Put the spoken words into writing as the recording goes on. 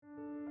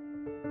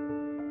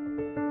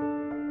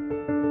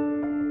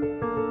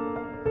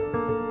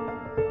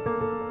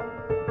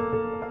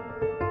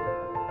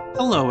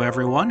Hello,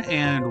 everyone,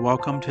 and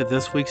welcome to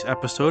this week's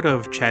episode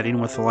of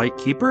Chatting with the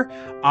Lightkeeper.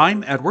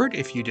 I'm Edward,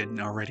 if you didn't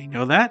already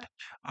know that,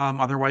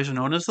 otherwise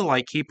known as the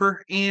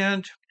Lightkeeper.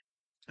 And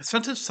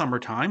since it's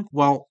summertime,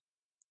 well,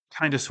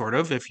 kind of sort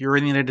of, if you're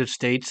in the United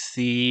States,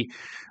 the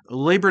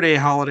Labor Day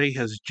holiday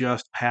has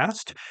just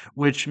passed,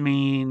 which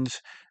means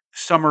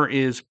summer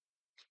is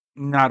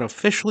not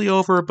officially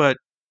over, but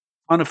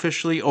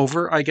unofficially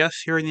over, I guess,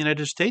 here in the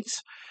United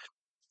States.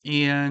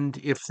 And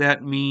if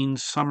that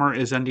means summer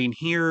is ending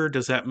here,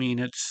 does that mean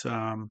it's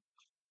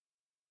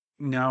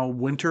now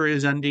winter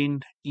is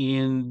ending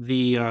in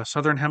the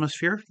southern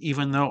hemisphere?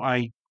 Even though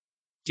I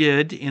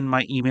did in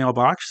my email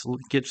box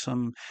get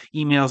some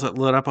emails that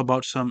lit up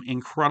about some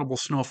incredible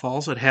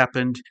snowfalls that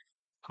happened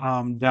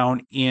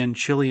down in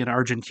Chile and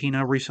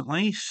Argentina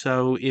recently.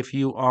 So if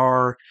you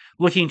are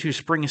looking to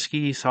spring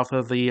ski south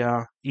of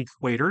the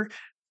equator,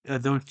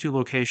 those two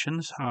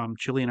locations,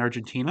 Chile and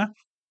Argentina,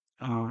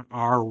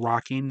 are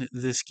rocking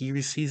their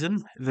ski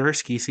season,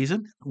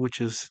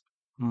 which is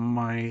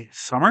my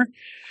summer.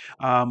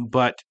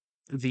 But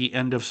the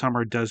end of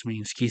summer does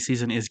mean ski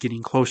season is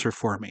getting closer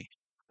for me.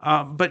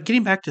 But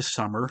getting back to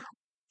summer,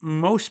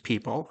 most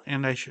people,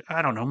 and I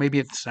don't know, maybe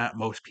it's not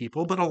most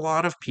people, but a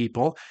lot of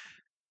people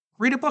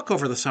read a book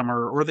over the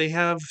summer, or they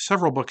have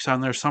several books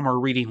on their summer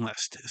reading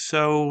list.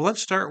 So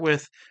let's start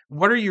with,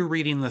 what are you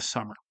reading this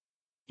summer?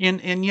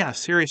 And yeah,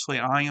 seriously,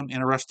 I am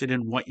interested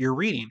in what you're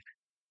reading.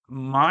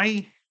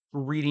 My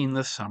reading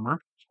this summer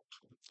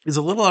is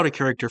a little out of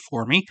character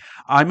for me.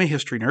 I'm a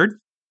history nerd.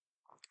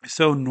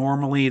 So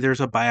normally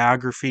there's a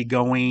biography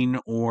going,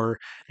 or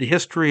the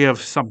history of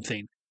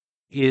something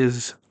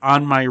is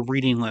on my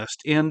reading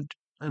list. And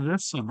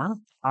this summer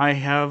I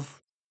have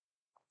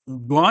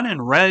gone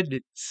and read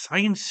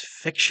science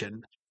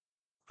fiction.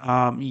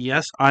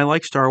 Yes, I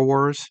like Star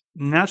Wars,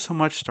 not so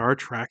much Star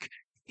Trek.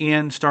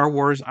 And Star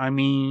Wars, I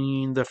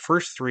mean the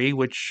first three,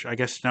 which I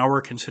guess now are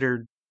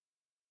considered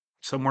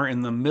somewhere in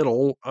the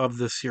middle of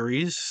the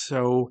series.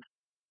 So,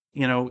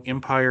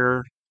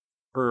 Empire,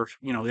 or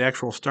the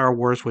actual Star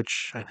Wars,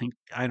 which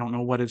I don't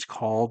know what it's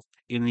called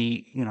in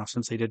the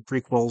since they did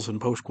prequels and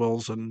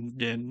postquels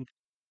and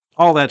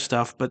all that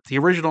stuff, but the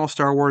original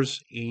Star Wars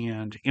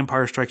and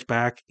Empire Strikes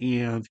Back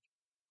and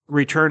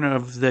Return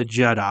of the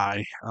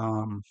Jedi.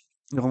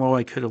 Although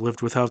I could have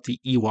lived without the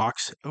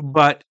Ewoks,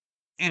 but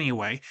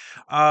anyway,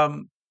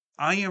 um,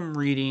 I am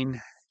reading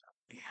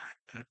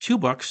two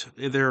books.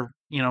 They're,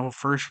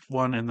 first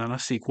one and then a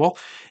sequel.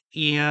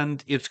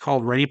 And it's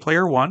called Ready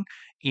Player One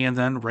and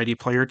then Ready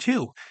Player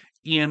Two.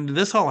 And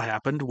this all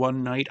happened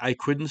one night. I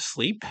couldn't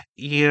sleep.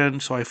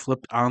 And so I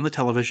flipped on the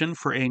television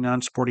for a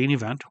non sporting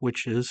event,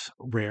 which is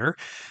rare.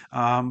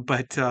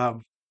 But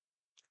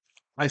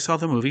I saw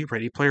the movie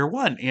Ready Player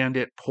One and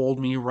it pulled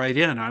me right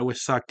in. I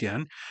was sucked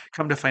in.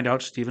 Come to find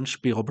out, Steven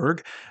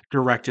Spielberg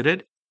directed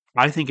it.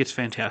 I think it's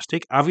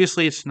fantastic.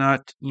 Obviously, it's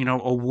not,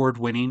 award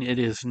winning. It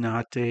is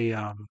not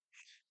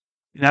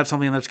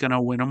something that's going to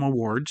win them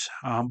awards,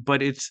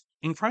 but it's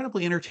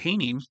incredibly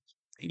entertaining.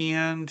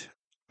 And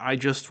I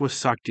just was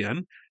sucked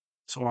in.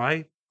 So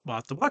I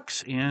bought the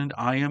books and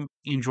I am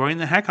enjoying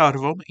the heck out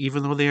of them,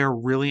 even though they are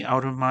really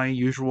out of my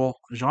usual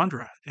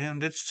genre.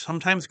 And it's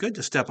sometimes good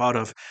to step out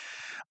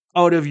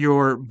of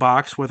your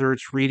box, whether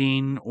it's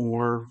reading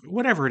or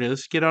whatever it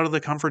is. Get out of the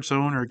comfort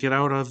zone or get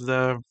out of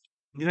the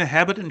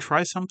habit and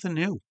try something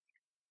new.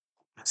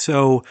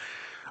 So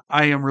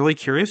I am really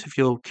curious if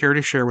you'll care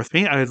to share with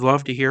me. I'd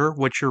love to hear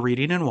what you're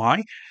reading and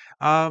why.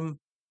 Um,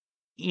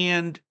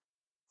 and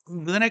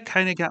then it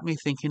kind of got me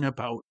thinking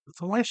about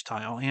the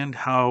lifestyle and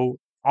how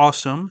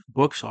awesome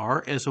books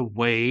are as a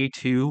way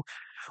to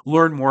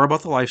learn more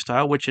about the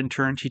lifestyle, which in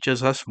turn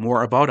teaches us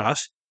more about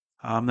us.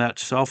 That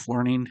self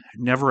learning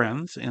never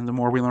ends. And the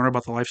more we learn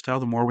about the lifestyle,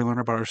 the more we learn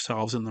about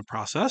ourselves in the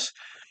process,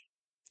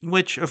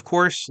 which of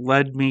course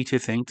led me to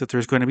think that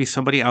there's going to be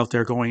somebody out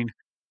there going,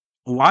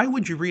 why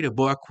would you read a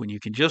book when you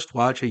can just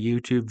watch a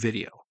YouTube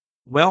video?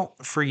 Well,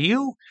 for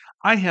you,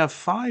 I have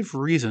 5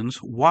 reasons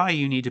why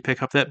you need to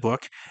pick up that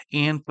book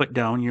and put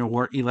down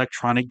your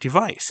electronic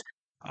device.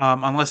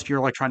 Unless your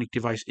electronic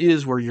device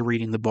is where you're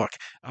reading the book,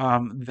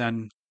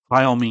 then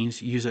by all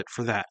means use it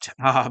for that.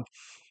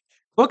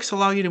 Books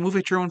allow you to move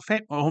at your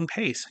own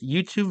pace.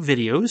 YouTube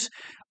videos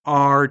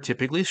are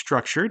typically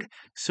structured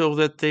so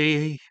that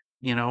they,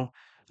 you know,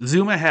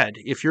 zoom ahead.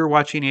 If you're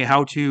watching a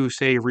how to,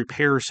 say,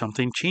 repair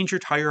something, change your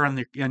tire on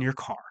your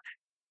car,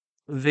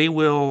 they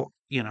will,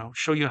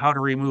 show you how to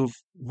remove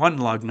one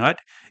lug nut,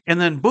 and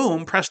then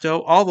boom,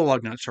 presto, all the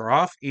lug nuts are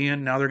off,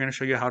 and now they're going to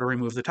show you how to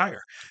remove the tire.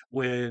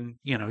 When,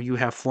 you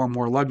have 4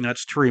 more lug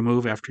nuts to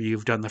remove after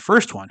you've done the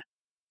first one.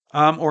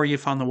 Or you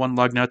found the one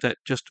lug nut that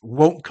just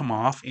won't come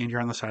off and you're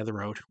on the side of the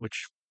road,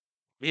 which,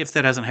 if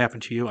that hasn't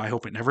happened to you, I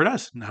hope it never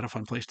does. Not a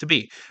fun place to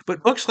be.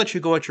 But books let you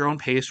go at your own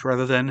pace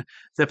rather than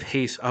the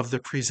pace of the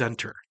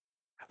presenter,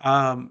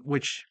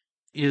 which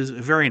is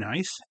very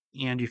nice.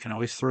 And you can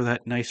always throw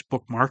that nice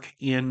bookmark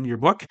in your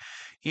book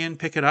and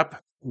pick it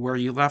up where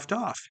you left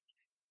off.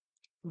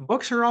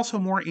 Books are also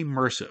more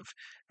immersive.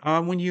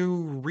 When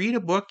you read a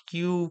book,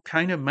 you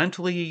kind of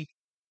mentally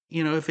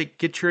if it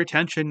gets your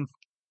attention,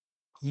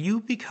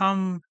 you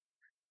become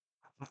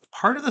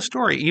part of the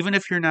story. Even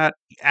if you're not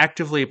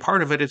actively a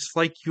part of it, it's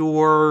like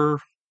you're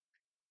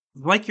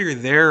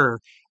there,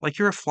 like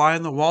you're a fly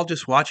on the wall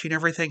just watching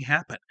everything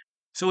happen.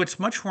 So it's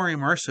much more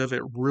immersive.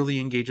 It really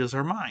engages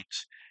our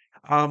minds.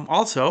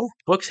 Also,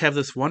 books have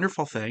this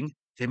wonderful thing.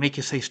 They make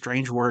you say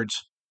strange words.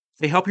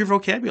 They help your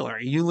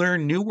vocabulary. You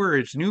learn new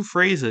words, new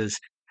phrases.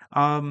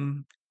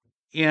 Um,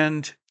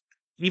 and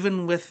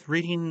even with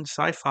reading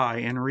sci-fi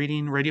and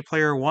reading Ready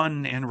Player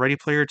One and Ready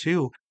Player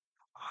Two,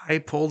 I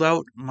pulled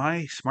out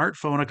my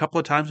smartphone a couple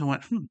of times and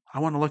went, I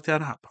want to look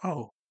that up.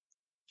 Oh,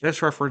 that's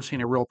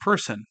referencing a real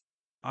person.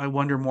 I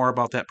wonder more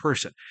about that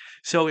person.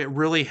 So it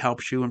really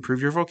helps you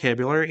improve your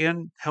vocabulary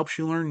and helps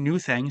you learn new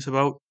things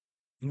about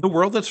the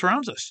world that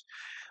surrounds us.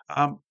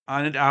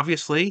 And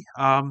obviously,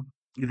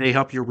 they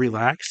help you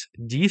relax,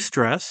 de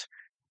stress.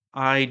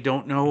 I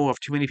don't know of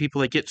too many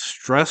people that get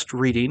stressed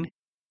reading.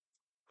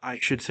 I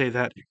should say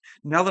that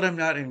now that I'm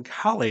not in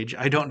college,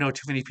 I don't know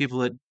too many people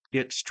that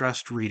get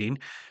stressed reading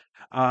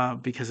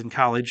because in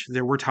college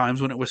there were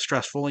times when it was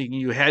stressful and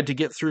you had to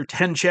get through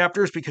 10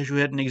 chapters because you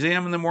had an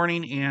exam in the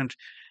morning. And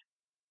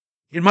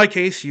in my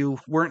case, you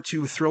weren't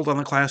too thrilled on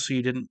the class, so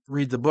you didn't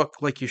read the book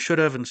like you should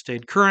have and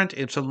stayed current.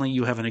 And suddenly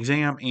you have an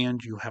exam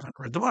and you haven't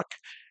read the book.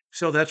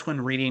 So that's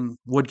when reading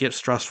would get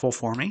stressful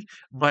for me.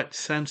 But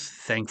since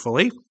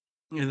thankfully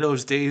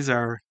those days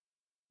are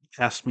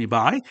passed me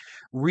by.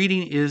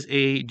 Reading is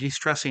a de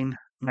stressing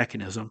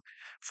mechanism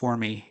for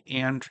me,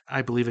 and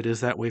I believe it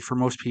is that way for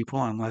most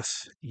people,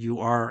 unless you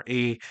are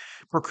a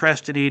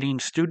procrastinating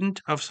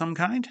student of some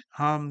kind.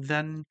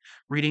 Then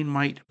reading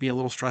might be a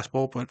little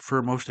stressful, but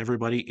for most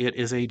everybody, it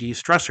is a de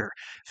stressor.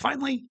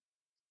 Finally,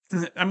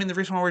 I mean, the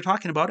reason why we're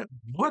talking about it,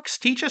 books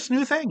teach us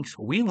new things.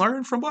 We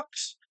learn from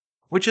books,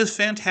 which is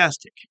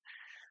fantastic.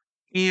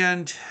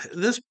 And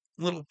this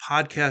little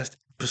podcast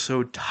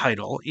episode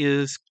title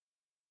is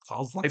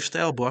called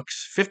Lifestyle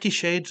Books 50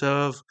 Shades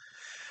of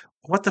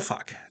What the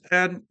Fuck.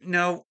 And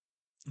now,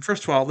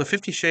 first of all, the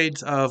 50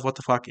 Shades of What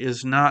the Fuck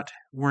is not,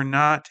 we're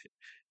not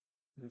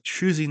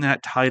choosing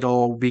that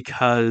title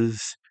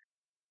because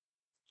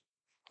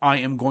I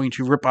am going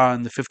to rip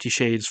on the 50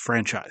 Shades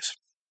franchise.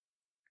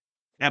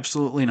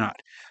 Absolutely not.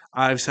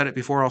 I've said it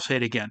before, I'll say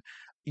it again.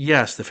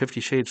 Yes, the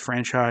 50 Shades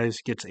franchise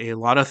gets a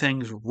lot of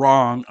things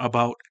wrong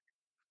about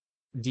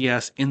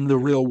DS in the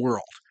real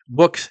world,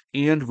 books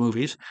and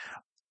movies.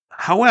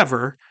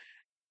 However,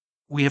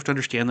 we have to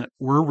understand that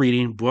we're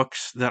reading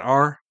books that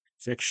are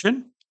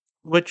fiction,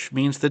 which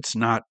means that's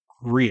not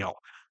real.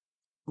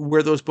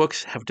 Where those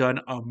books have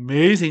done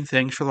amazing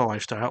things for the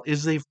lifestyle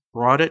is they've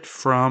brought it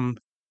from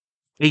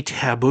a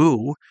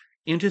taboo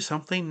into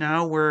something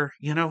now where,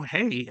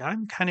 hey,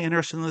 I'm kind of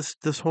interested in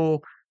this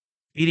whole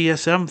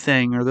BDSM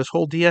thing or this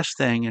whole DS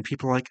thing, and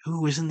people are like,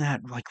 "Ooh, isn't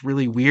that like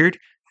really weird?"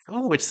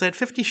 Oh, it's that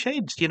 50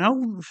 Shades,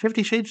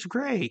 50 Shades of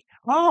Grey.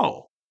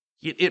 Oh,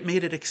 it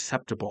made it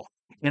acceptable,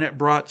 and it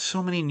brought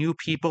so many new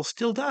people.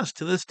 Still does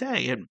to this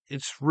day, and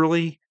it's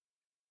really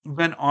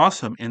been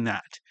awesome in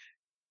that.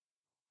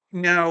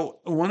 Now,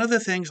 one of the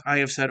things I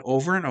have said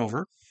over and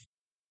over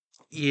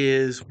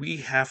is we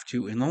have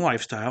to, in the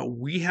lifestyle,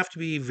 we have to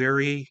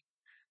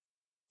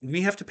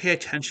pay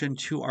attention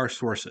to our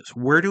sources.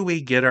 Where do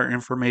we get our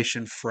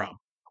information from?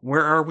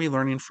 Where are we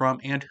learning from?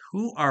 And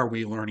who are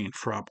we learning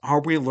from?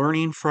 Are we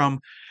learning from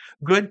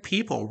good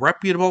people,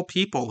 reputable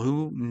people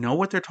who know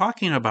what they're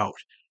talking about?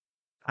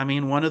 I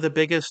mean, one of the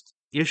biggest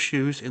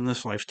issues in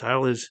this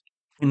lifestyle is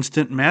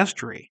instant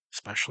mastery,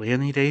 especially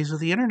in the days of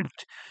the internet.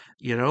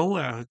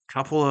 A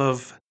couple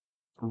of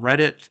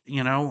Reddit,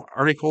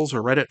 articles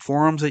or Reddit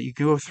forums that you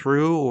go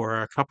through,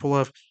 or a couple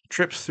of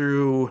trips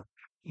through,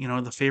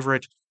 the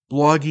favorite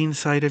blogging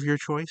site of your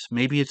choice.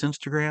 Maybe it's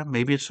Instagram,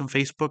 maybe it's some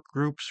Facebook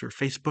groups or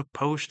Facebook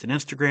post, an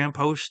Instagram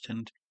post,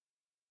 and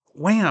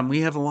wham,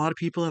 we have a lot of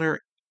people that are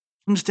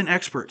instant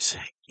experts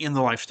in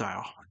the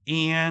lifestyle.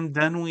 And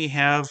then we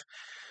have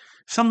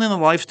something in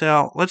the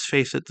lifestyle, let's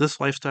face it, this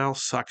lifestyle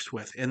sucks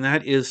with, and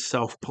that is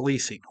self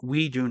policing.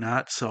 We do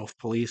not self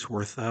police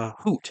worth a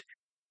hoot.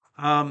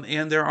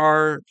 And there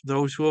are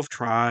those who have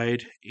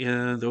tried,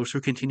 and those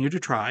who continue to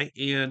try,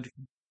 and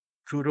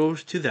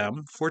kudos to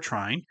them for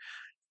trying.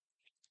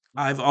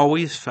 I've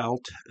always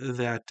felt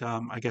that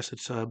I guess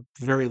it's a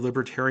very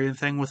libertarian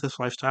thing with this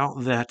lifestyle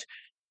that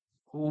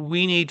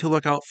we need to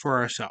look out for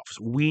ourselves.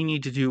 We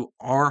need to do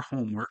our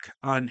homework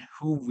on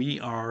who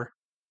we are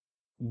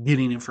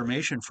getting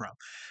information from,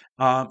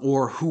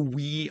 or who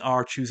we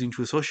are choosing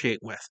to associate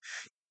with.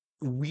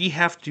 We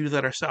have to do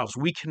that ourselves.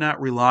 We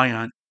cannot rely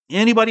on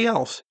anybody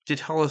else to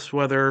tell us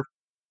whether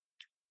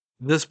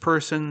this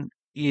person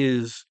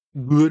is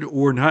good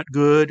or not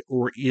good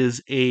or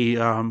is a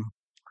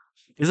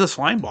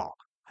slime ball.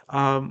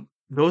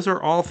 Those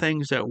are all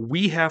things that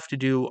we have to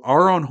do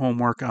our own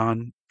homework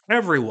on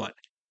everyone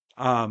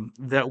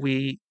that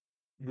we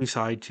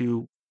decide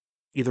to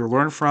either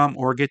learn from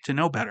or get to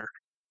know better.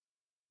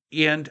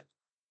 And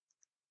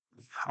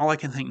all I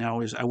can think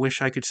now is I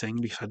wish I could sing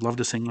because I'd love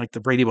to sing like the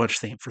Brady Bunch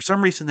theme. For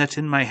some reason, that's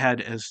in my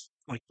head as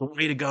like the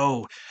way to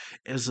go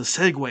as a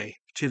segue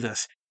to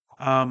this.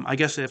 I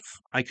guess if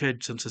I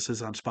could, since this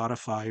is on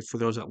Spotify, for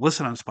those that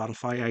listen on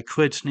Spotify, I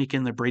could sneak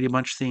in the Brady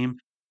Bunch theme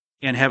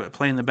and have it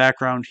play in the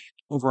background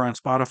over on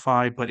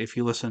Spotify. But if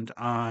you listened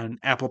on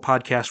Apple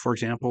Podcasts, for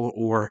example,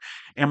 or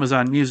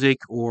Amazon Music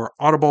or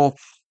Audible,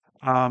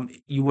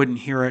 you wouldn't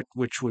hear it,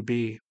 which would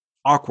be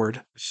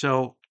awkward.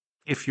 So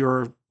if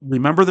you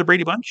remember the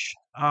Brady Bunch,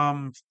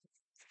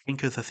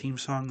 think of the theme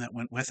song that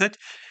went with it.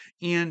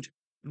 And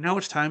now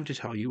it's time to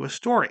tell you a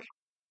story.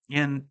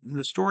 And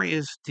the story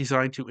is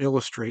designed to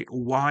illustrate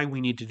why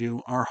we need to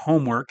do our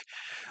homework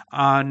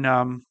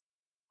on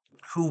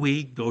who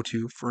we go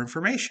to for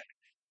information.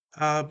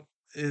 Uh,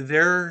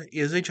 there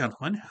is a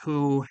gentleman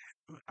who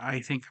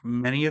I think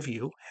many of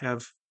you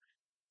have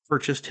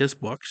purchased his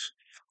books,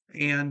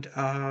 and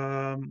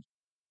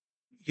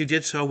you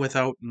did so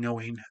without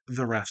knowing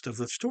the rest of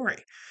the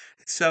story.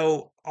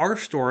 So, our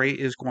story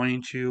is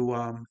going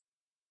to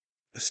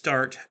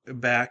start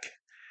back,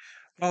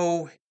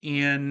 in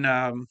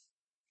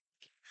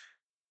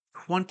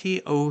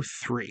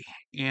 2003.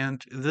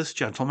 And this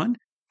gentleman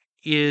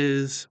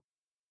is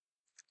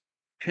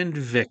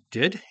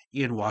convicted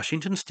in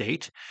Washington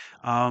state,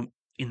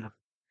 in the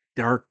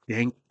dark,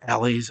 dank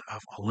alleys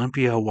of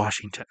Olympia,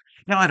 Washington.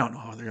 Now, I don't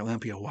know whether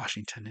Olympia,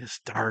 Washington is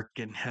dark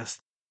and has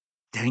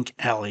dank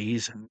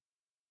alleys and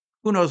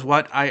who knows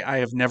what. I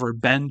have never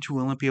been to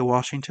Olympia,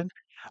 Washington.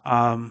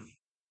 Um,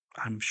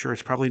 I'm sure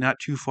it's probably not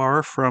too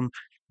far from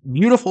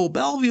beautiful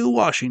Bellevue,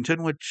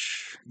 Washington,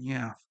 which,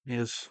 yeah,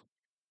 is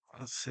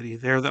a city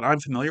there that I'm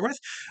familiar with.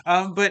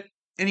 But,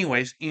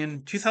 anyways,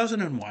 in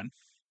 2001,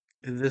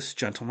 this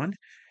gentleman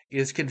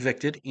is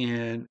convicted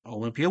in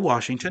Olympia,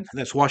 Washington.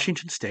 That's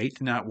Washington State,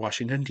 not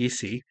Washington,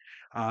 D.C.,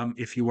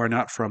 if you are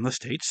not from the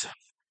States.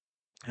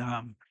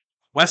 Um,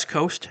 West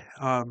Coast,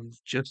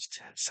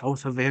 just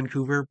south of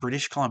Vancouver,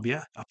 British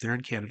Columbia, up there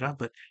in Canada.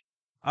 But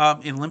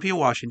in Olympia,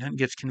 Washington,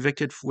 gets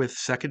convicted with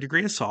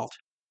second-degree assault,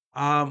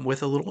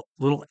 with a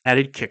little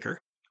added kicker.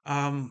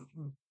 Um,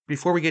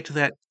 Before we get to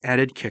that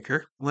added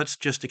kicker, let's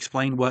just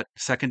explain what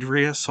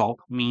second-degree assault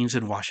means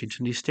in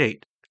Washington, D.C.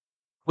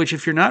 Which,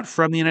 if you're not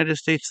from the United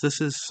States, this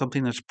is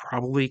something that's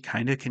probably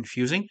kind of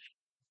confusing.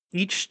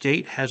 Each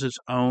state has its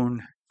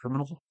own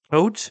criminal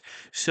codes.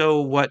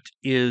 So, what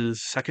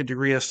is second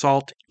degree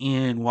assault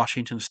in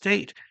Washington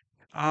state?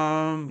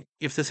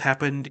 If this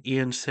happened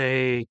in,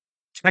 say,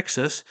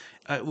 Texas,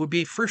 it would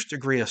be first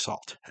degree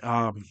assault,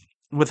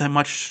 with a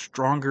much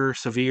stronger,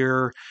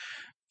 severe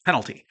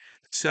penalty.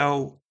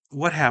 So,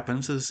 what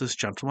happens is this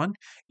gentleman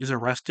is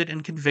arrested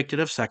and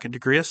convicted of second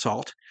degree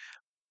assault,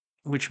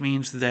 which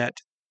means that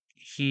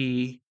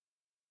he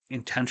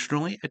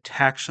intentionally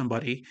attack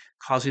somebody,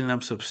 causing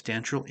them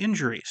substantial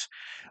injuries,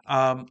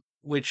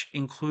 which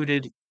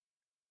included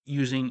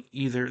using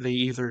they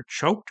either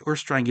choked or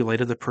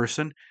strangulated the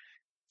person,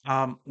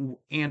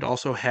 and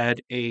also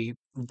had a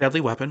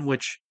deadly weapon,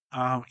 which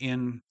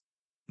in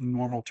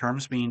normal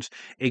terms means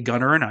a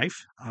gun or a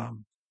knife.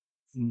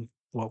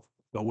 Well,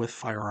 go with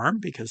firearm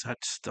because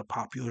that's the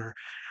popular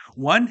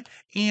one.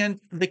 And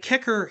the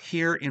kicker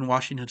here in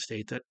Washington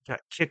State that got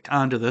kicked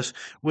onto this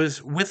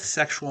was with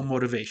sexual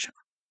motivation.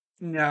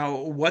 Now,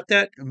 what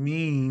that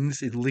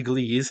means in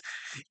legalese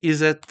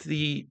is that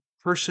the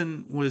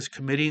person was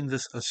committing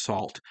this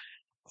assault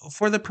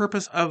for the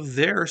purpose of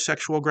their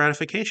sexual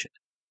gratification.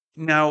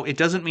 Now, it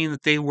doesn't mean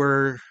that they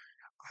were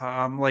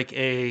like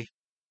a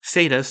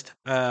sadist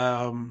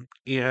and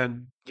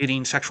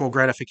getting sexual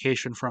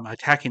gratification from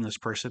attacking this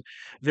person.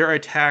 Their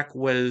attack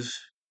was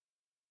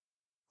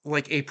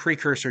like a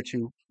precursor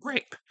to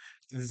rape.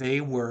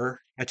 They were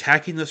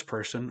attacking this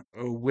person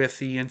with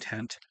the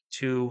intent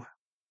to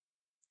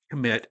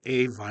commit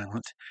a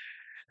violent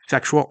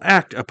sexual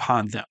act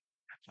upon them.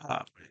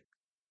 Uh,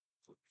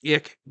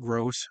 Ick,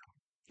 gross,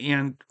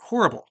 and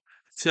horrible.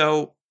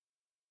 So,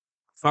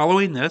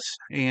 following this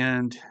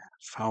and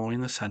following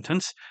the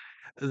sentence,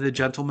 the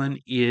gentleman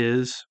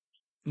is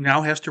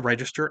now has to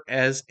register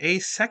as a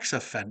sex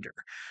offender.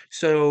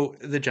 So,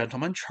 the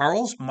gentleman,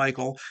 Charles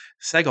Michael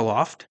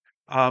Segaloff,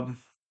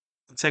 um,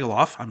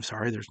 Segaloff, I'm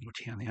sorry, there's no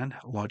T on the end,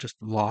 just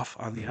Loff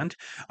on the end,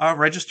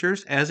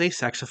 registers as a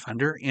sex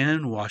offender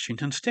in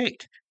Washington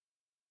state.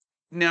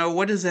 Now,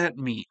 what does that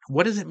mean?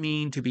 What does it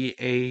mean to be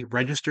a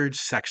registered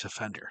sex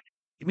offender?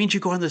 It means you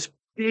go on this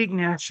big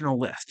national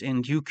list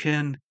and you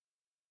can,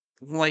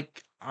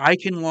 like, I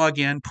can log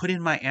in, put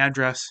in my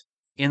address,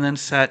 and then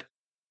set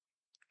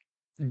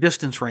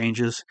distance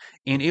ranges,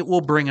 and it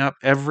will bring up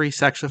every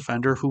sex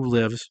offender who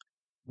lives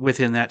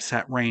within that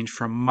set range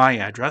from my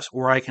address,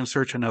 or I can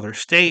search another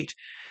state.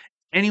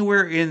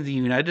 Anywhere in the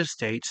United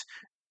States,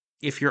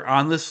 if you're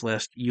on this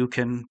list, you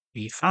can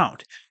be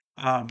found.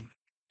 Um,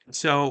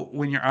 so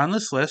when you're on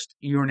this list,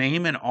 your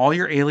name and all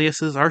your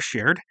aliases are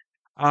shared,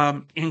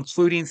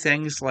 including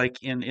things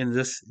like in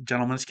this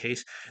gentleman's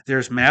case,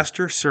 there's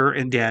Master, Sir,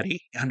 and Daddy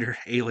under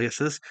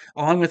aliases,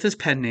 along with his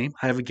pen name.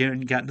 I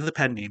haven't gotten to the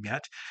pen name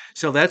yet.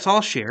 So that's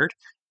all shared.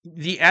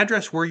 the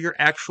address where you're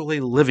actually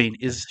living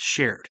is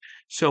shared.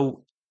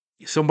 So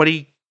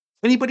somebody,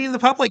 anybody in the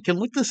public can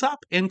look this up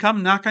and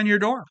come knock on your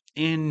door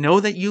and know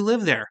that you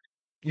live there.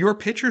 Your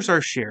pictures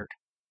are shared.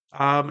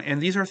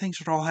 And these are things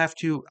that all have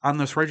to on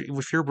this.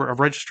 If you're a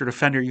registered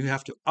offender, you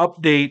have to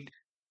update.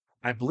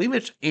 I believe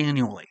it's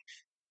annually.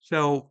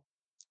 So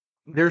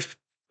there's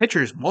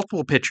pictures,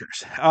 multiple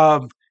pictures.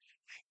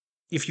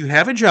 If you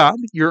have a job,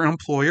 your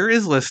employer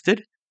is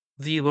listed.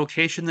 The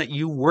location that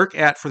you work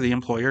at for the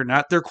employer,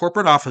 not their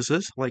corporate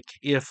offices. Like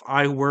if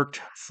I worked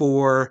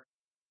for,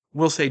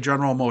 we'll say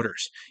General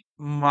Motors,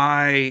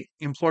 my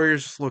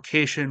employer's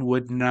location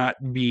would not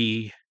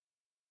be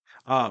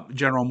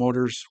General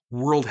Motors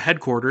world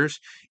headquarters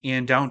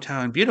in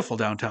downtown, beautiful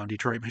downtown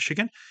Detroit,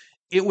 Michigan.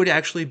 It would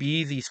actually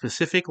be the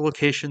specific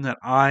location that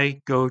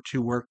I go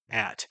to work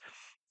at.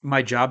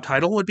 My job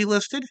title would be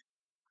listed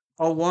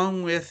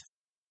along with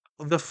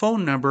the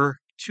phone number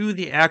to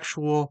the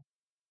actual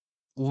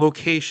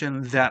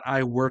location that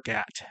I work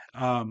at.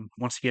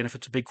 Once again, if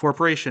it's a big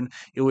corporation,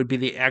 it would be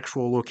the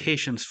actual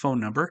location's phone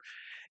number.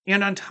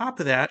 And on top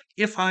of that,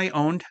 if I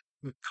owned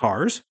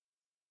cars,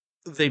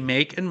 the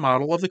make and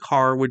model of the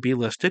car would be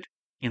listed,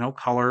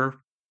 color,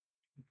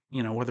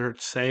 whether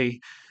it's,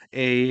 say,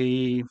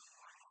 a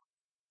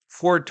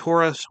Ford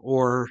Taurus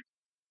or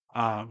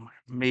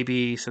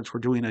maybe since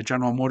we're doing a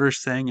General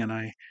Motors thing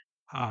and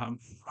um,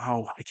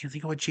 I can't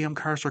think of what GM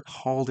cars are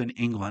called in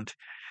England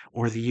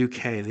or the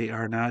UK. They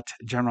are not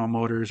General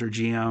Motors or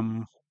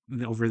GM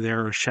over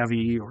there or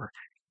Chevy or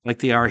like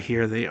they are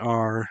here. They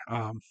are,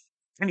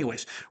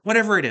 anyways,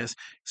 whatever it is.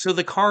 So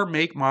the car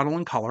make, model,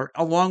 and color,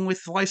 along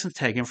with the license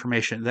tag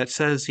information that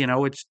says,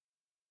 it's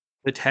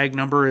the tag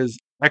number is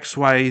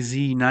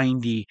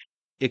XYZ90,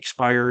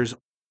 expires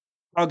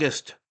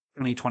August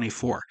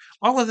 2024.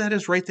 All of that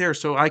is right there.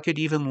 So I could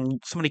even,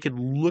 somebody could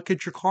look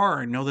at your car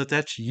and know that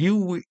that's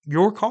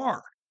your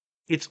car.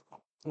 It's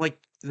like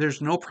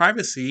there's no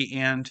privacy.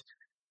 And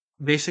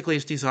basically,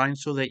 it's designed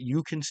so that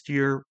you can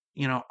steer,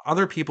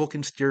 other people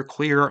can steer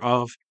clear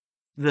of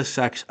the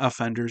sex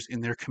offenders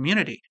in their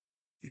community.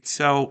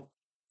 So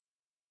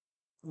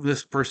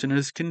this person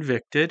is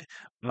convicted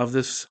of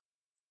this,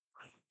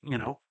 you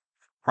know,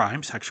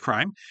 crime, sex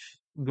crime,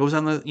 goes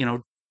on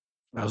the,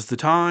 does the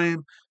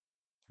time,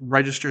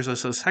 registers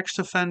as a sex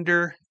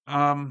offender,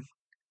 and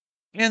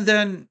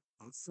then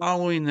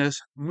following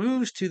this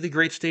moves to the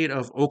great state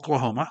of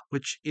Oklahoma,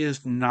 which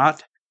is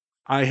not,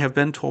 I have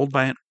been told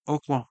by an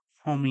Oklahoman,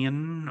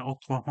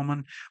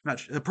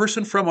 not a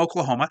person from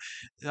Oklahoma.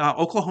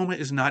 Oklahoma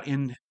is not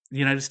in the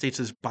United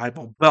States'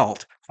 Bible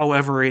Belt.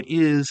 However, it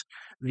is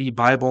the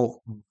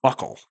Bible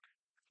buckle.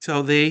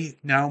 So they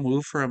now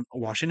move from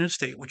Washington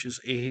State, which is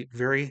a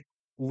very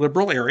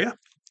liberal area,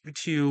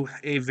 to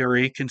a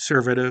very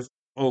conservative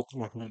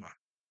Oklahoma.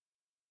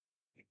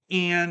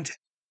 And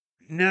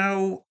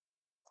now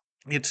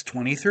it's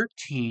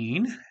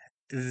 2013.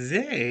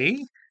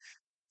 They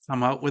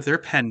come out with their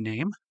pen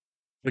name,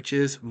 which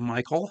is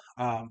Michael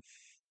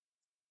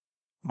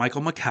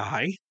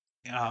Mackay.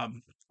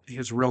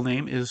 His real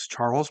name is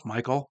Charles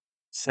Michael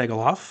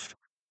Segaloff.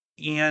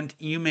 And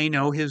you may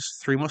know his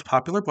three most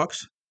popular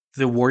books: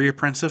 The Warrior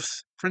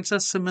Princess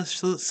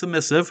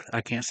Submissive.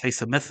 I can't say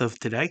submissive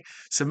today.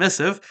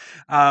 Submissive.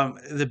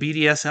 The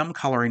BDSM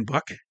coloring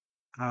book.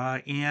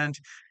 And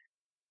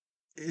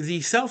the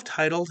self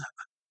titled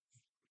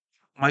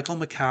Michael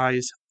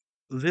Mackay's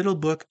Little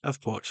Book of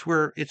Quotes,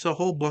 where it's a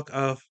whole book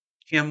of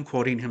him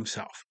quoting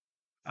himself.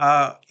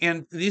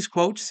 And these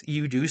quotes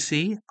you do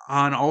see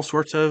on all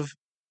sorts of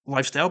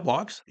lifestyle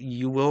blogs.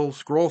 You will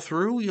scroll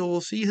through,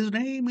 you'll see his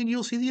name, and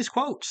you'll see these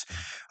quotes.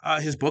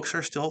 His books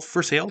are still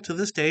for sale to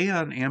this day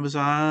on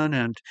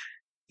Amazon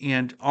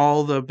and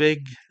all the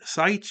big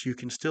sites. You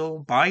can still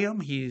buy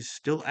him. He's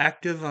still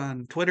active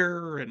on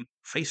Twitter and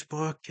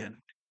Facebook and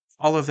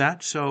all of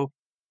that. So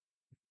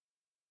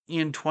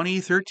in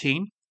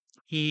 2013,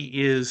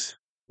 he is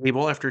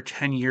able, after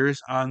 10 years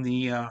on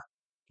the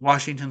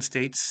Washington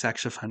State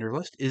sex offender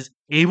list, is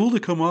able to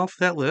come off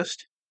that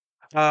list.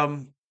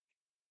 Um,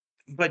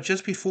 but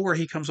just before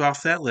he comes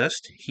off that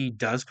list, he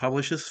does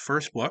publish his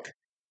first book,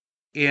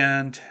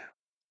 and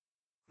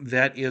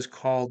that is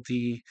called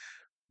the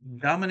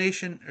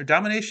Domination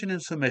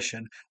and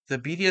Submission, the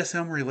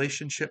BDSM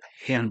Relationship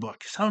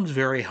Handbook. Sounds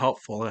very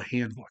helpful, a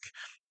handbook.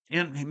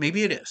 And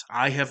maybe it is.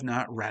 I have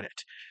not read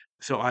it,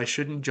 so I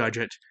shouldn't judge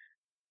it,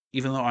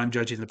 even though I'm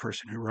judging the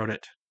person who wrote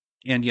it.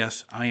 And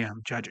yes, I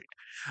am judging.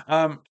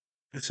 Um,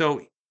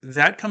 so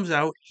that comes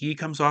out. He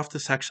comes off the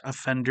sex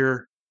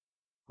offender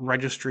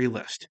registry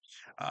list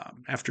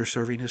after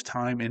serving his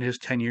time and his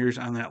 10 years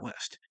on that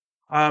list.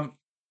 Um,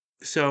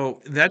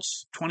 so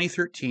that's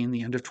 2013,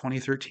 the end of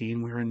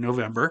 2013. We're in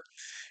November.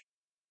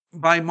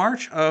 By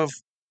March of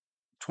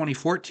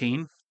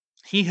 2014,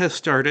 he has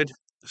started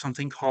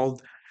something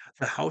called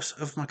the House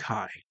of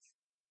Mackay.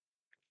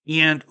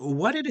 And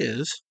what it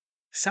is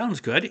sounds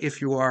good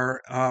if you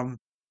are,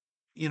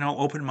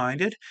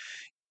 open-minded.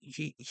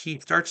 He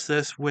starts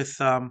this with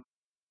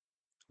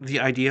the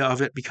idea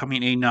of it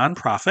becoming a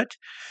nonprofit,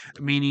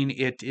 meaning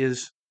it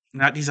is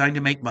not designed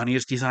to make money.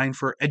 It's designed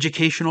for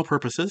educational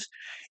purposes,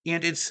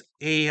 and it's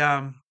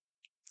a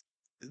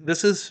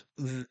this is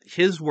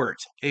his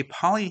words, a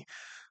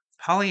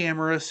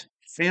polyamorous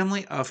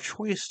family of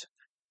choice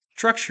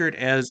structured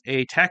as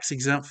a tax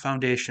exempt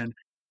foundation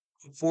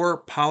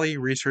for poly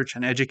research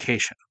and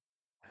education.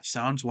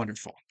 Sounds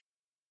wonderful.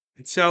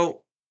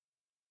 So,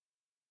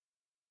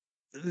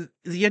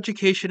 the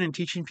education and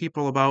teaching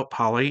people about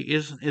poly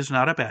is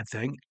not a bad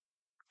thing.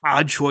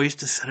 Odd choice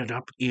to set it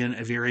up in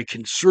a very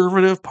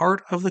conservative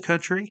part of the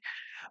country,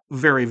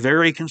 very,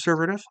 very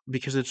conservative,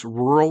 because it's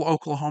rural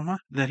Oklahoma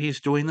that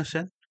he's doing this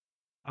in,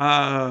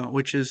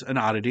 which is an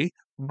oddity,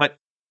 but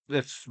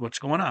that's what's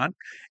going on.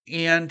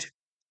 And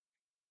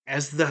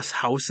as this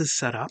house is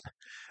set up,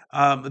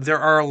 there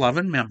are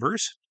 11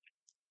 members.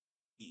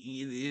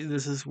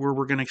 This is where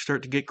we're going to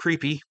start to get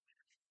creepy.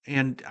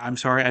 And I'm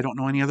sorry, I don't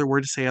know any other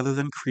word to say other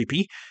than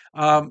creepy.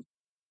 Um,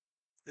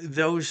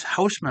 those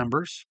house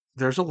members,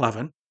 there's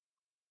 11.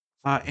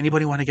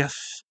 Anybody want to guess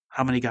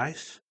how many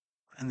guys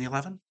in the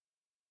 11?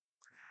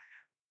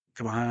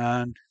 Come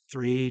on.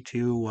 Three,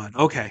 two, one.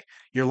 Okay.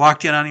 You're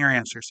locked in on your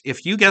answers.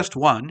 If you guessed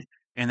one,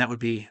 and that would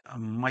be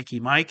Mikey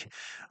Mike,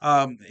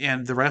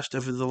 and the rest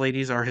of the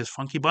ladies are his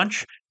funky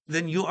bunch,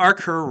 then you are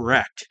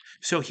correct.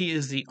 So he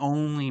is the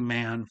only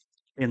man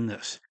in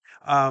this.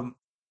 Um,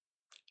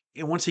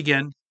 and once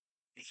again,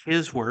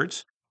 his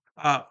words.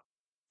 Uh,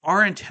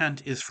 our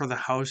intent is for the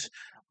House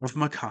of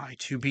Mackay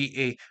to be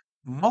a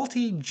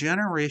multi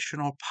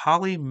generational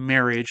poly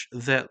marriage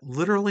that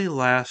literally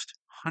lasts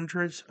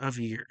hundreds of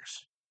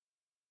years.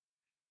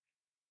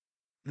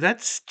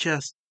 That's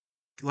just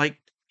like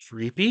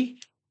creepy.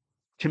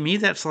 To me,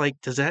 that's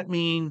like, does that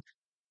mean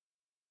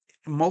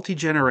multi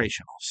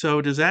generational?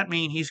 So, does that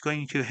mean he's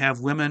going to have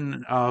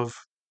women of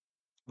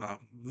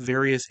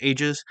various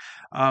ages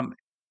um,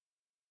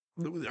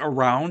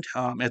 around?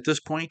 At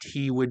this point,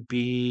 he would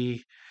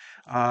be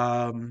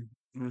um,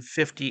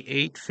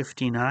 58,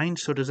 59.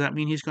 So does that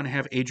mean he's going to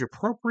have age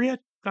appropriate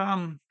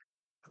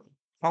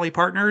poly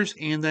partners,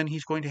 and then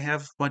he's going to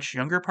have much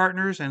younger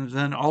partners, and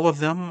then all of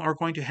them are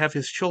going to have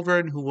his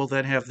children, who will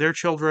then have their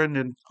children,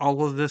 and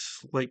all of this,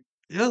 like,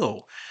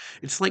 ew,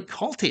 it's like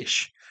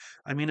cultish.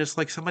 I mean, it's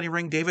like somebody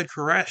ring David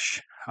Koresh.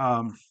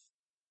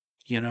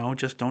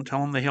 Just don't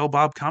tell him the Hail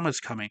Bob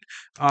Comet's coming.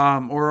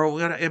 Or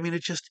I mean,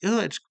 it's just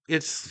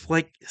it's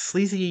like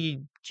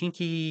sleazy,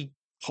 kinky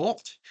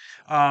cult.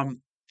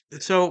 Um,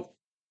 so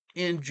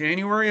in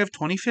January of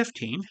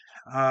 2015,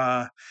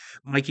 uh,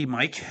 Mikey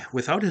Mike,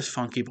 without his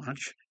funky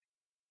bunch,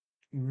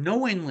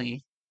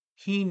 knowingly,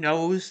 he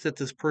knows that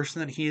this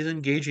person that he is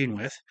engaging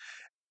with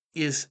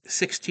is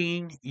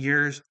 16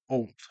 years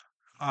old.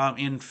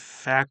 In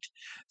fact,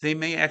 they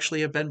may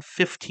actually have been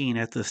 15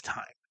 at this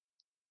time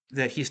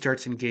that he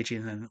starts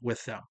engaging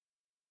with them.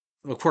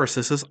 Of course,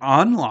 this is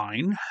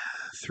online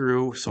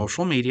through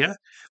social media,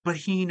 but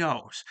he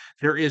knows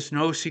there is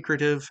no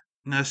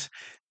secretiveness.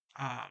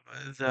 Uh,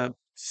 the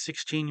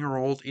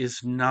 16-year-old is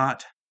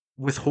not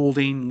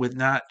withholding, with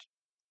not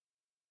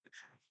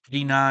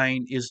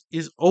denying,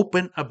 is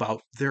open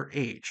about their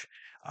age.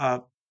 Uh,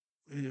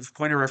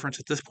 Point of reference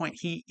at this point,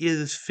 he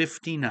is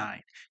 59.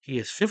 He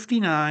is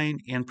 59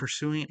 and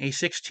pursuing a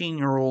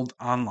 16-year-old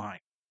online.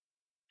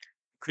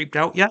 Creeped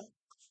out yet?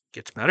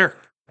 Gets better.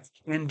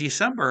 In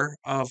December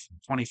of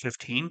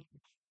 2015,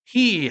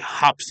 he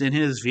hops in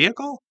his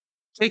vehicle,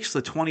 takes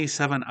the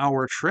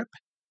 27-hour trip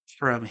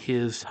from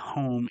his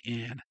home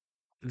in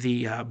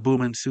the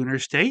Boomin' Sooner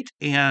State,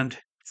 and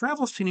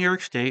travels to New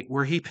York State,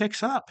 where he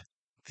picks up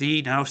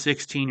the now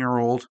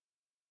 16-year-old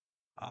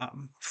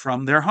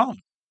from their home.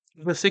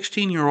 The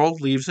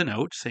 16-year-old leaves a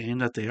note saying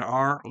that they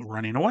are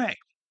running away.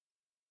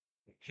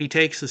 He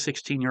takes the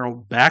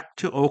 16-year-old back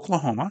to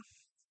Oklahoma.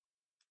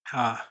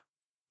 Uh,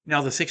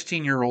 Now, the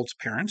 16-year-old's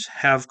parents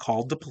have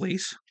called the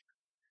police.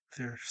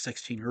 Their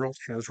 16-year-old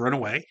has run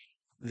away.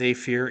 They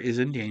fear is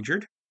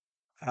endangered.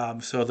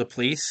 So the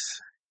police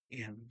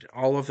and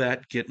all of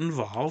that get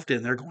involved,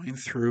 and they're going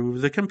through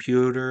the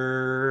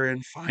computer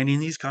and finding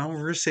these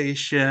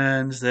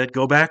conversations that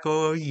go back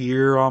a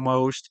year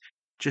almost,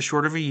 just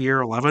short of a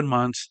year, 11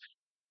 months.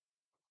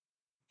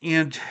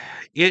 And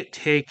it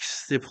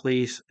takes the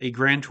police a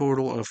grand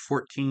total of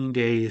 14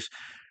 days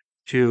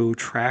to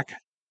track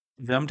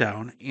them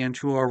down and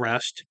to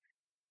arrest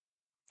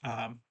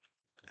um,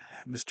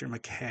 Mr.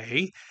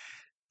 McKay,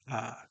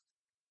 uh,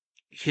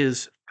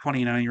 his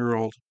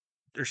 29-year-old,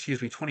 or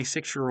excuse me,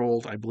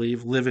 26-year-old, I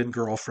believe, live-in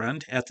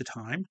girlfriend at the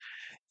time,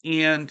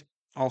 and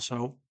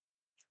also,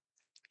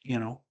 you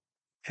know,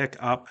 pick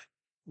up,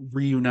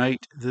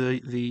 reunite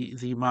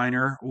the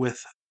minor with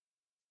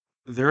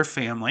their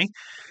family.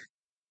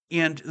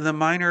 And the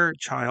minor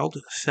child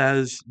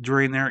says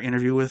during their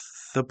interview with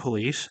the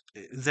police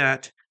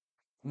that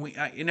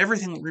and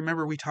everything,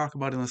 remember, we talk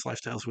about in this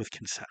lifestyle is with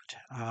consent.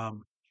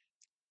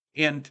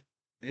 And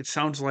it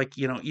sounds like,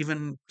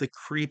 even the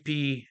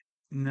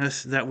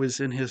creepiness that was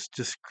in his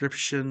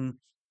description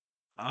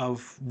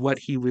of what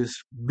he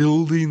was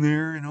building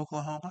there in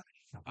Oklahoma,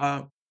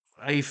 uh,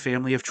 a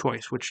family of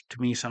choice, which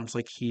to me sounds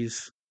like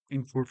he's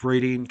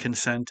incorporating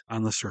consent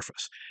on the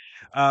surface.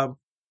 Uh,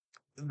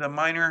 the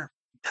minor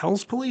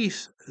tells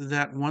police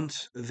that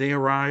once they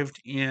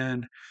arrived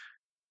in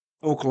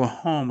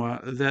Oklahoma,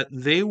 that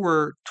they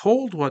were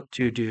told what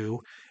to do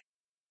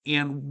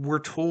and were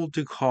told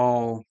to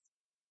call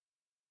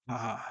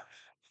uh,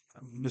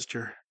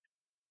 Mr.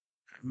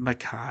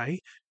 Mackay,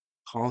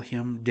 call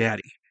him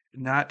daddy,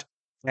 not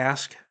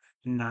ask,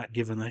 not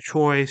given the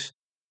choice,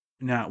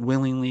 not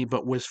willingly,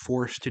 but was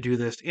forced to do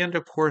this. And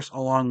of course,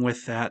 along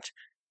with that,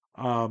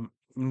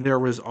 there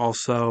was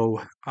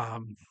also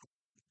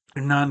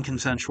non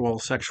consensual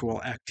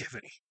sexual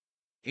activity.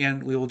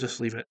 And we will just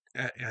leave it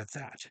at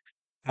that.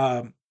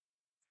 Um,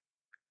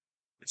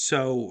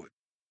 so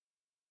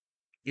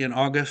in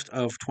August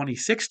of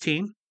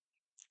 2016,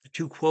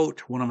 to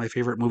quote one of my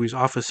favorite movies,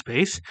 Office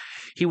Space,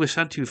 he was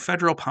sent to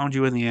federal pound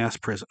you in the ass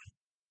prison,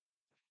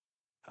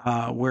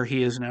 where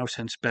he has now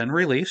since been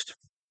released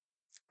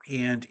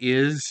and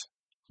is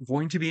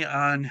going to be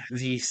on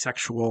the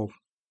sexual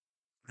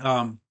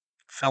um,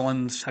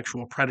 felons,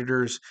 sexual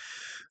predators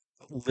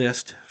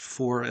list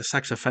for a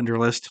sex offender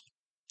list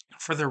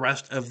for the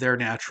rest of their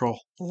natural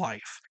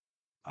life.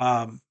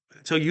 Um,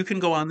 so you can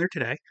go on there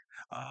today,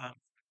 uh,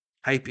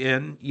 type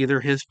in either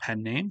his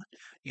pen name,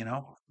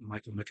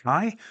 Michael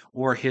McKay,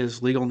 or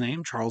his legal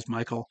name, Charles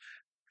Michael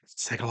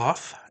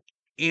Segaloff,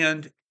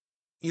 and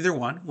either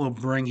one will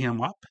bring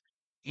him up.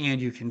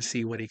 And you can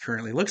see what he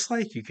currently looks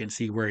like. You can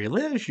see where he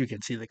lives. You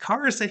can see the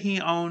cars that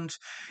he owns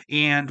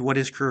and what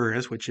his career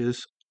is, which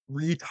is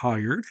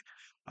retired.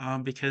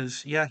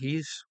 Because, yeah,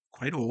 he's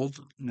quite old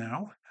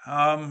now.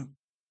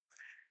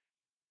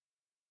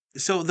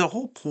 So the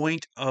whole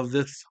point of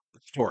this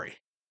story,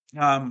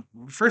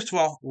 first of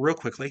all, real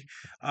quickly,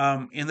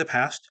 in the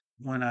past,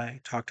 when I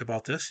talked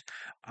about this,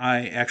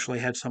 I actually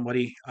had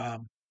somebody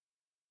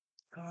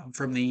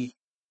from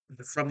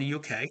the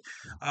UK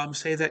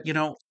say that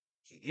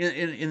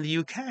in the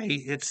UK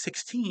it's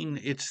 16,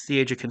 it's the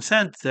age of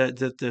consent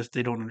that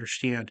they don't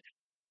understand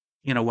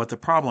what the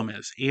problem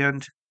is,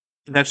 and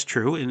that's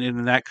true.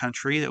 In that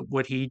country, that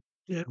what he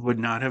did would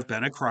not have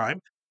been a crime.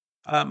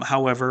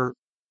 However,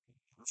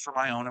 for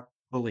my own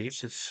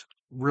beliefs, it's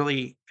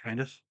really kind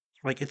of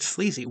like it's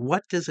sleazy.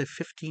 What does a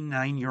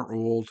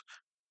 59-year-old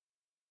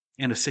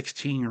and a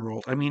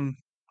 16-year-old? I mean,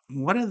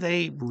 what do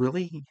they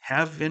really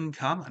have in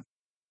common?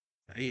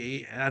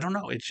 I don't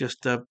know. It's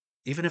just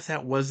even if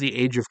that was the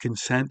age of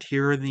consent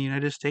here in the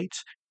United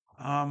States,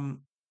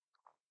 um,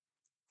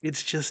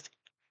 it's just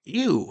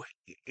ew.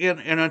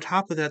 And on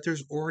top of that,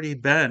 there's already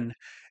been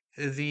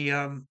the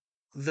um,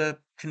 the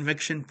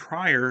conviction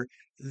prior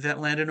that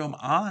landed him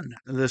on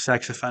the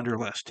sex offender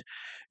list.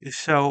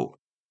 So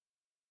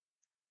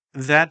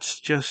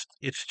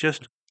it's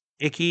just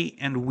icky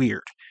and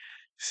weird.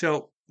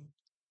 So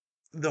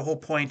the whole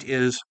point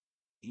is,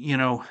 you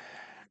know,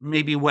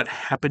 maybe what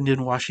happened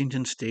in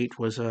Washington State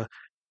was a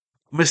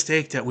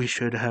mistake that we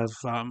should have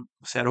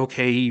said,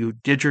 okay, you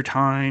did your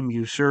time,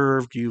 you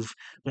served, you've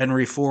been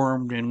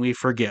reformed, and we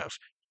forgive.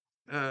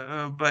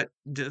 But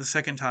the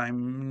second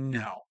time,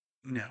 no,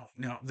 no,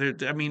 no.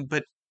 I mean,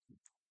 but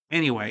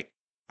anyway,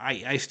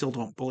 I still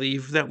don't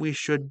believe that we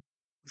should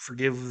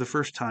forgive the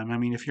first time. I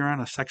mean, if you're on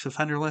a sex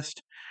offender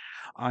list,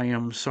 I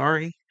am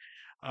sorry,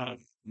 uh,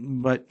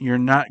 but you're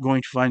not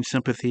going to find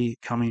sympathy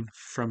coming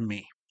from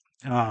me.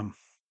 Um,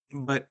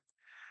 but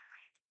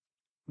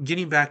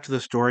getting back to the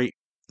story,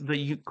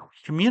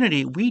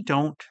 community, we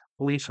don't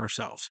police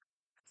ourselves.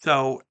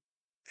 So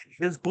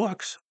his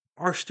books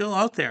are still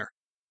out there.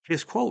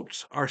 His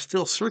quotes are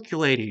still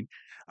circulating.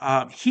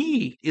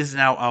 He is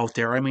now out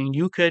there. I mean,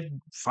 you could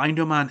find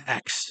him on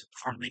X,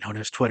 formerly known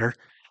as Twitter.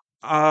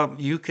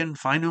 You can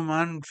find him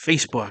on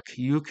Facebook.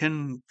 You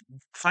can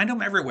find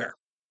him everywhere,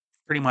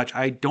 pretty much.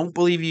 I don't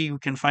believe you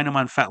can find him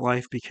on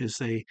FetLife because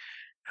they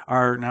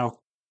are now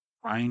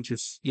trying to,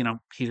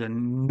 he's a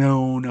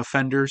known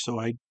offender, so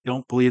I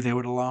don't believe they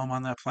would allow him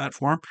on that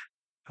platform.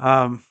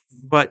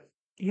 But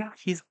yeah,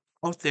 he's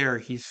out there.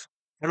 He's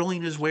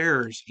peddling his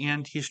wares,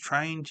 and he's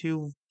trying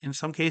to, in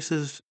some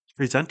cases,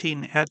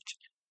 presenting at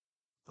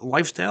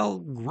lifestyle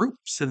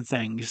groups and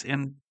things.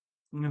 And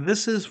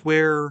this is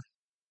where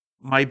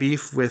my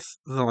beef with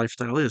the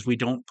lifestyle is. We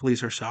don't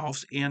police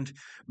ourselves, and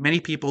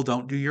many people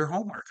don't do your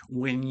homework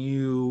when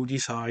you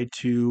decide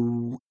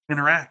to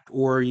interact,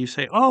 or you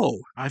say,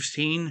 "Oh, I've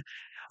seen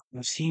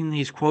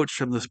these quotes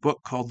from this book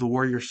called The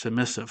Warrior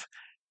Submissive."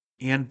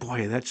 And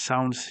boy, that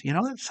sounds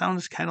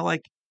kind of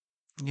like,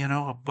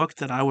 a book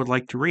that I would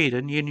like to read.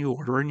 And you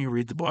order and you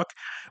read the book,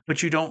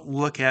 but you don't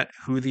look at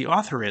who the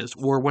author is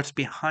or what's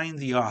behind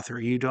the author.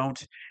 You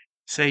don't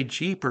say,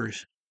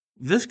 "Jeepers,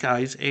 this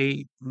guy's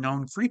a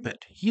known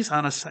creepit. He's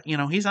on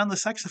the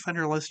sex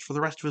offender list for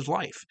the rest of his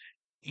life."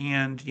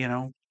 And,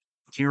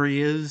 here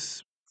he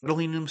is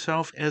billing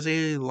himself as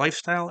a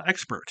lifestyle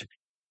expert.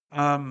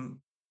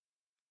 Um,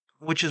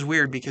 which is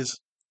weird because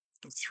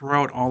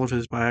throughout all of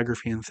his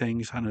biography and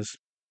things on his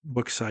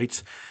book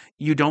sites,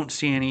 you don't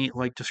see any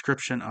like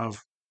description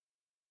of,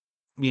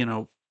 you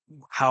know,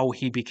 how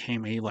he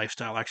became a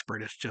lifestyle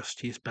expert. It's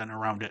just he's been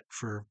around it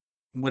for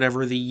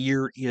whatever the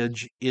year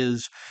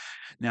is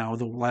now.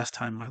 The last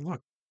time I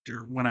looked,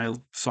 or when I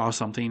saw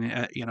something,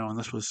 and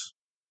this was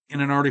in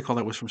an article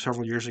that was from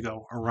several years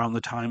ago, around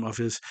the time of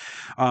his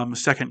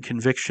second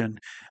conviction.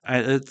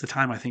 At the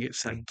time, I think it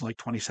said like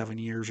 27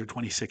 years or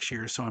 26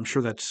 years. So I'm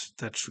sure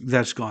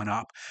that's gone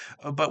up.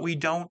 But we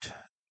don't,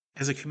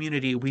 as a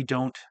community, we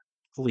don't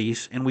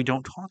police and we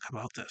don't talk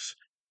about this.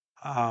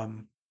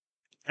 Um,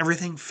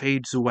 Everything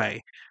fades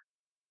away.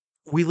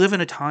 We live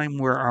in a time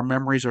where our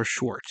memories are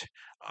short.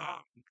 Uh,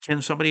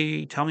 can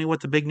somebody tell me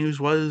what the big news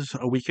was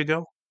a week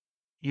ago?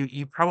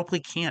 You probably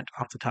can't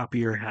off the top of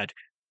your head,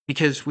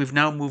 because we've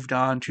now moved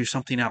on to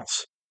something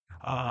else.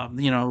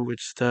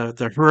 It's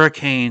the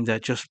hurricane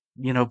that just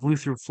blew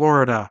through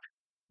Florida,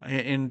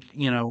 and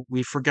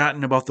we've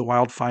forgotten about the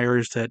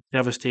wildfires that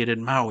devastated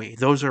Maui.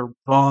 Those are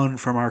gone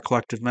from our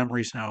collective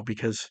memories now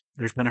because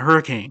there's been a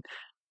hurricane.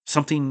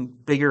 Something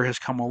bigger has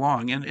come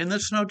along, and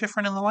that's no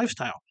different in the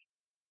lifestyle.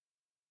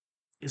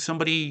 If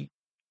somebody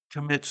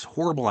commits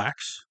horrible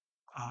acts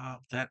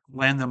that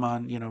land them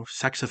on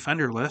sex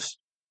offender lists,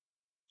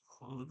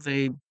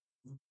 they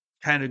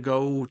kind of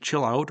go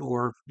chill out,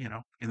 or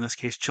in this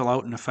case chill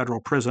out in a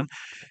federal prison,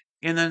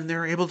 and then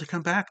they're able to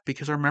come back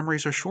because our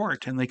memories are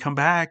short, and they come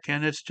back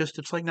and it's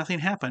like nothing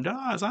happened.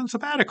 I was on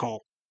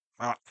sabbatical.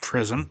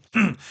 Prison.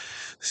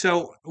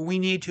 So we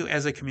need to,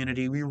 as a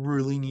community, we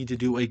really need to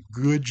do a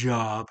good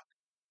job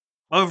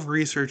of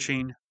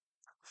researching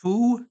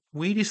who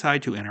we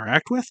decide to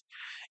interact with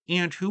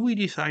and who we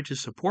decide to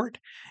support,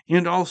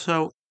 and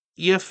also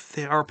if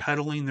they are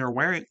peddling their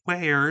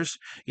wares,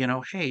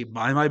 hey,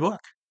 buy my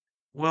book.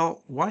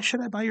 Well, why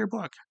should I buy your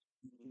book?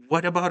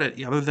 What about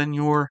it, other than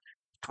your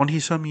 20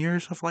 some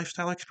years of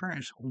lifestyle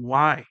experience?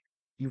 Why?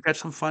 You've got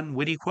some fun,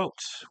 witty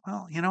quotes.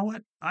 Well, you know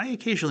what? I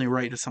occasionally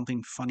write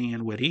something funny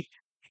and witty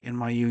in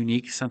my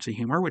unique sense of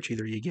humor, which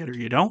either you get or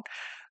you don't.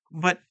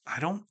 But I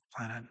don't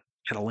plan on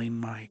peddling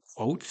my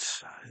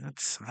quotes.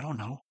 I don't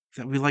know.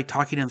 That we like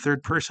talking in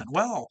third person.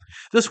 Well,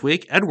 this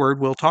week, Edward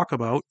will talk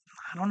about,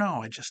 I don't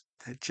know.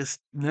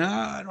 No,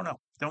 I don't know.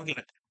 Don't get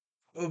it.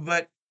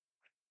 But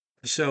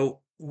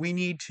so we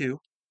need to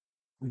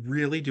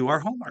really do our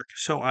homework.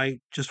 So I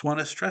just want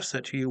to stress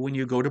that to you when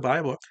you go to buy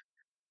a book,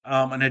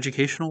 an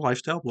educational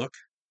lifestyle book,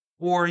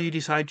 or you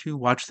decide to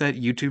watch that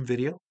YouTube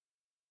video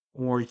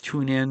or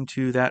tune in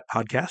to that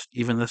podcast,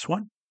 even this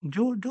one.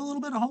 Do a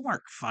little bit of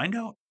homework. Find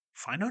out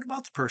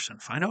about the person.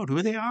 Find out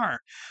who they are.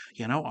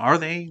 Are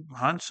they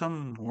on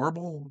some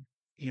horrible,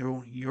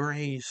 you're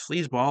a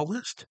sleazeball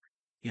list?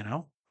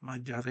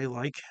 Are they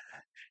like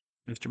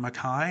Mr.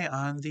 Mackay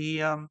on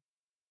the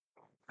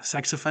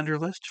sex offender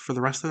list for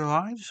the rest of their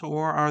lives,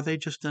 or are they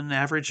just an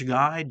average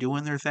guy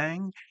doing their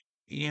thing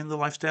and the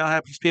lifestyle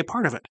happens to be a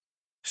part of it?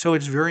 So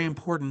it's very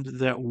important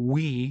that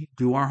we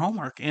do our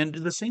homework. And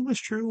the same is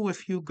true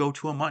if you go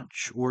to a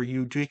munch or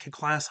you take a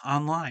class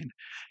online.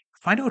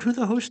 Find out who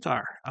the hosts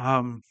are.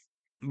 Find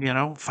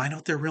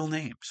out their real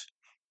names.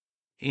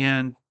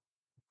 And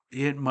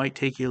it might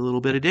take you a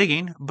little bit of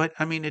digging, but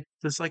I mean,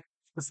 it's like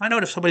to find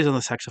out if somebody's on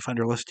the sex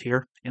offender list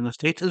here in the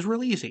States is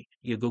really easy.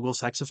 You Google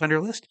sex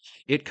offender list,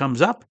 it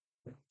comes up,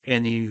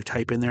 and you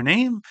type in their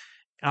name,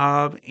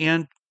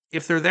 and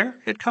if they're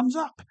there, it comes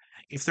up.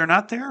 If they're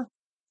not there,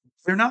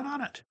 they're not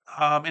on it.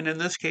 And in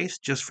this case,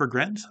 just for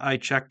grins, I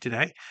checked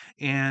today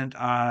and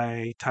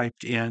I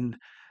typed in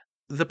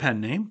the pen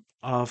name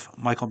of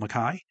Michael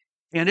Mackay,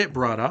 and it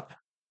brought up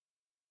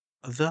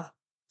the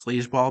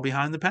sleazeball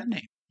behind the pen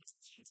name.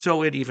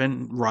 So it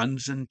even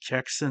runs and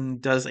checks and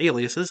does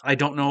aliases. I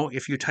don't know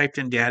if you typed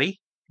in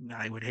daddy.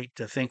 I would hate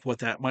to think what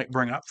that might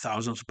bring up,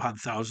 thousands upon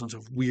thousands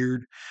of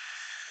weird,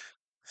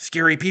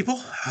 scary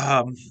people.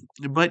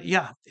 But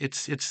yeah,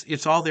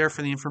 it's all there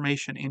for the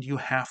information, and you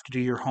have to do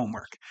your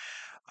homework.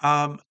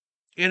 Um,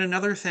 and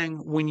another thing,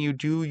 when you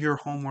do your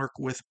homework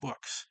with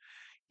books,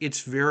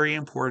 it's very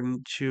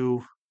important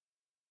to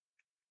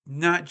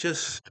not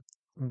just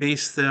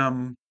base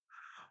them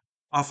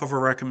off of a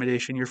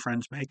recommendation your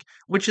friends make,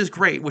 which is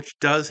great, which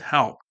does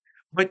help.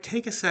 But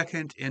take a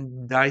second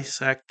and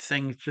dissect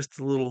things just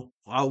a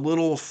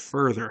little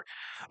further.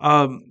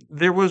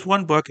 There was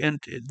one book, and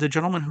the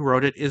gentleman who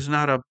wrote it is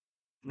not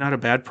a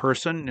bad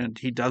person, and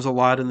he does a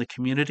lot in the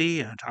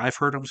community. And I've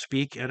heard him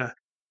speak at a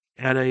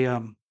at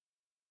a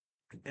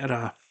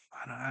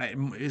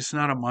it's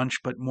not a munch,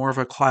 but more of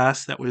a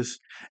class that was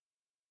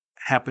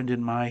happened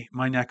in my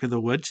neck of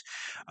the woods.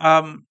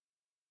 Um,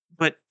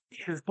 but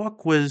his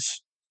book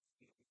was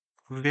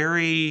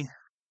very,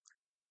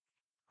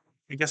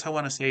 I guess I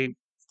want to say,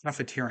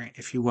 profiteering,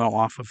 if you will,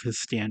 off of his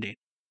standing.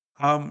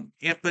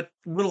 But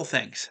little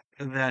things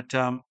that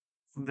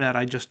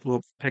I just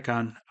will pick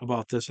on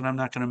about this, and I'm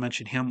not going to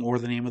mention him or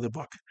the name of the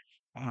book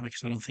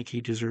because I don't think he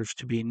deserves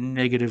to be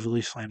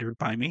negatively slandered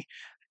by me.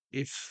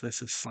 If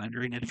this is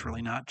slandering, it's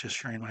really not, just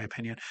sharing my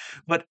opinion.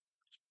 But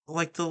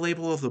like the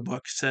label of the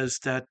book says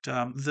that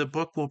the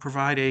book will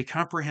provide a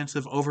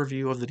comprehensive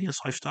overview of the Diaz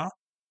lifestyle,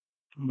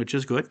 which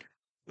is good.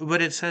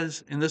 But it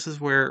says, and this is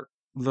where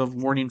the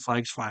warning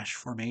flags flash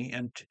for me,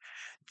 and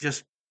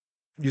just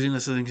using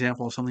this as an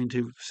example of something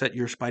to set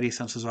your spidey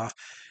senses off.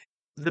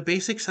 The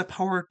basics of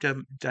power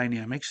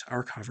dynamics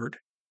are covered.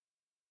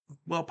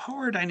 Well,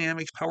 power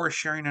dynamics, power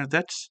sharing,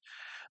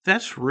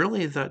 that's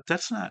really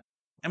that's not.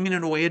 I mean,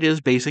 in a way, it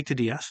is basic to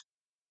DS.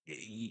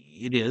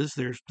 It is.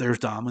 There's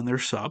dom and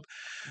there's sub,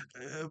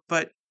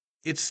 but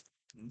it's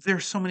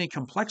there's so many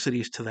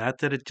complexities to that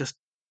that it just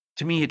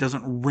to me it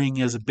doesn't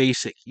ring as a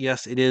basic.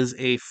 Yes, it is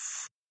a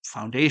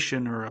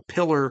foundation or a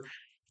pillar,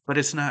 but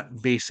it's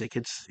not basic.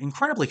 It's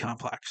incredibly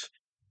complex.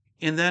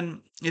 And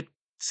then it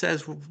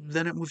says,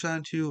 then it moves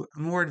on to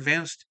more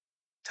advanced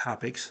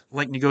topics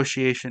like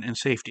negotiation and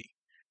safety.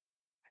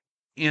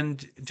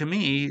 And to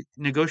me,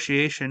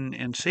 negotiation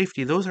and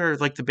safety, those are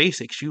like the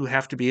basics. You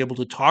have to be able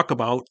to talk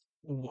about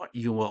what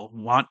you will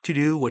want to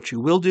do, what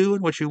you will do,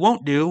 and what you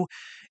won't do,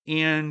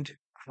 and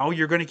how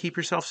you're going to keep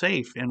yourself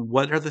safe, and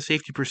what are the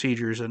safety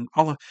procedures, and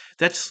all of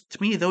that's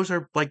to me, those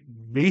are like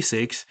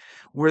basics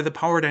where the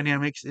power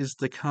dynamics is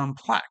the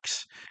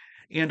complex.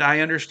 And I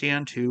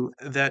understand too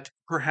that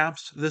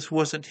perhaps this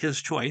wasn't his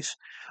choice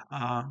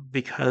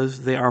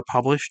because they are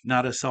published,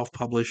 not a self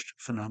published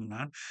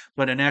phenomenon,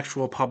 but an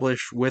actual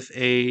published with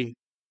a,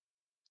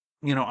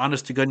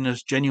 honest to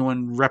goodness,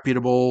 genuine,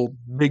 reputable,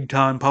 big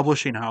time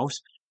publishing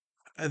house.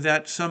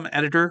 That some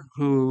editor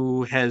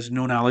who has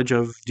no knowledge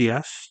of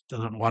DS,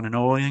 doesn't want to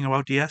know anything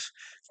about DS,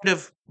 could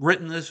have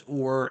written this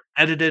or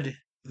edited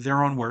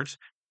their own words.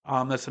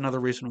 That's another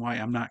reason why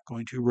I'm not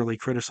going to really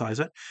criticize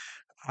it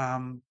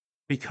um,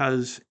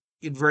 because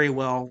it very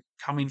well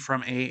coming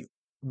from a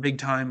big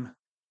time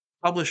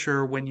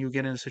publisher, when you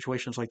get into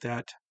situations like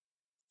that,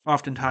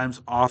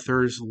 oftentimes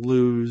authors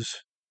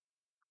lose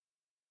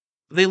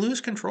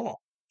control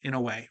in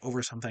a way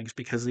over some things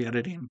because the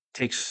editing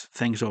takes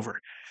things over.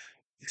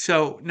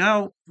 So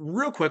now,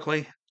 real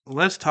quickly,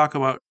 let's talk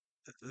about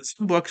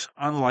some books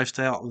on the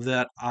lifestyle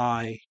that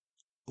I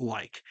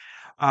like.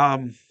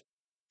 Um,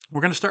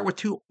 we're going to start with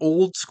two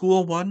old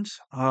school ones.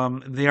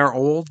 They are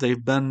old,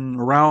 they've been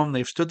around,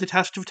 they've stood the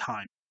test of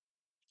time.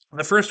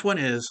 The first one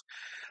is,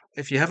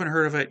 if you haven't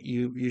heard of it,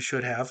 you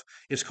should have.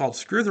 It's called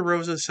Screw the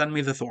Roses, Send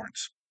Me the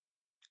Thorns.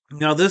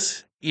 Now,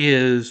 this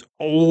is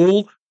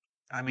old.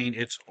 I mean,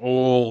 it's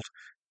old.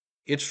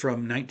 It's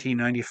from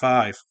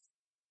 1995.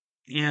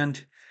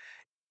 And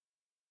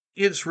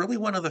it's really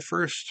one of the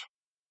first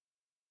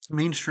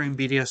mainstream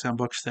BDSM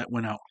books that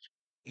went out.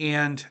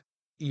 And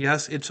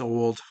yes, it's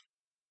old.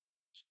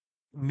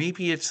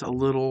 Maybe it's a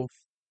little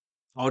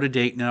out of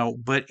date now,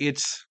 but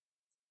it's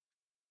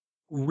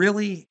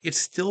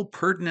still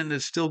pertinent.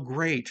 It's still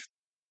great.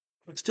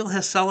 It still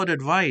has solid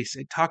advice.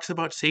 It talks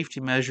about safety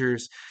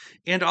measures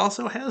and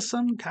also has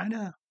some kind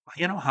of,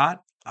 hot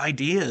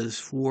ideas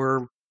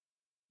for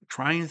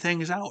trying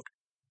things out.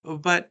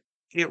 But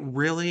it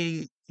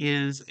really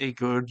is a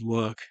good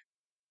look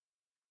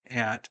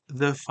at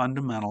the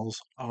fundamentals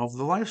of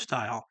the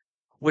lifestyle,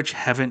 which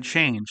haven't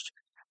changed.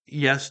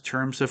 Yes,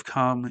 terms have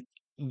come.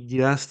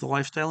 Yes, the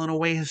lifestyle in a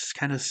way has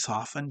kind of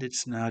softened.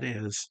 It's not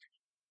as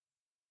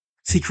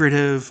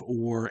secretive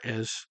or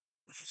as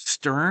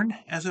stern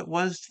as it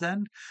was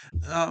then,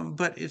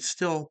 but it's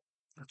still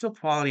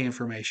quality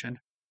information.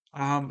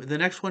 The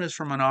next one is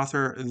from an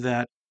author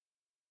that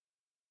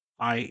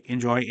I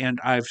enjoy, and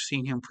I've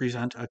seen him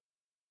present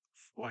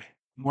boy,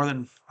 more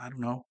than, I don't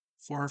know,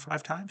 4 or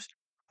 5 times.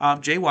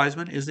 Jay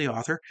Wiseman is the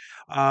author.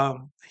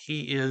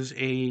 He is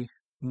a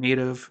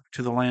native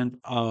to the land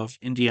of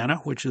Indiana,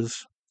 which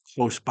is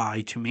close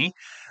by to me.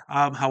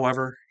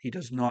 However, he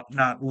does not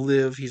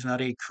live, he's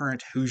not a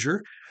current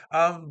Hoosier,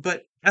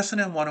 but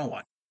S&M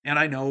 101. And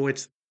I know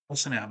it's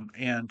S&M,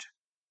 and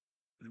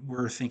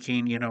we're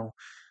thinking,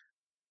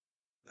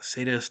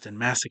 sadist and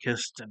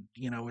masochist, and,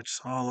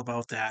 it's all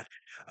about that.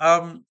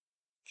 Um,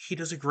 he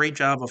does a great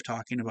job of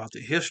talking about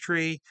the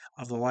history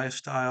of the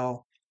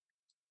lifestyle,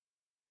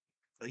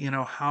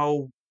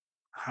 how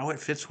it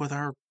fits with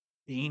our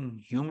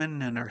being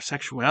human and our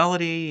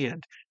sexuality,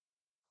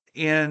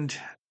 and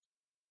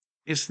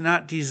it's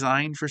not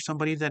designed for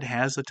somebody that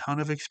has a ton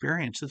of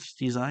experience. It's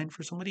designed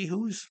for somebody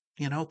who's,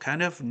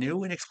 kind of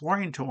new and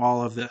exploring to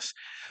all of this.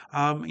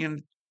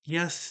 And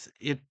yes,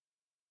 it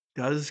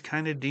does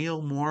kind of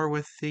deal more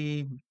with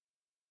the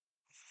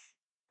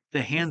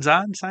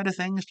hands-on side of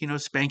things,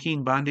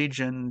 spanking, bondage,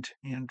 and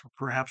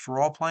perhaps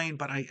role playing,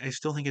 but I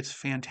still think it's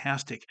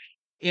fantastic.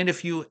 And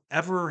if you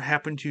ever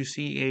happen to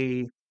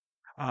see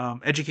a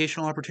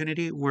educational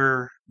opportunity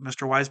where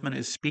Mr. Wiseman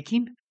is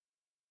speaking,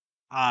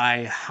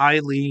 I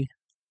highly,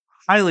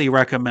 highly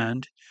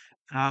recommend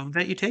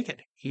that you take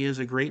it. He is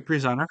a great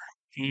presenter,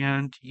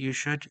 and you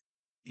should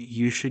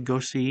go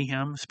see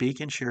him speak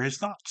and share his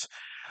thoughts.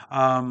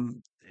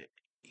 Um,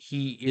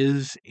 he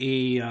is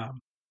a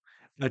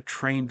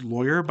trained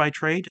lawyer by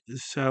trade,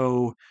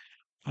 so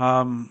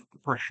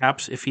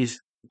perhaps if he's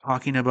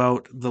talking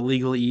about the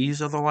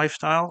legalese of the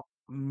lifestyle,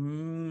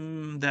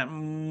 that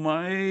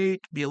might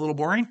be a little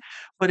boring.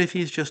 But if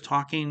he's just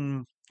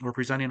talking or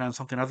presenting on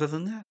something other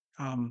than that,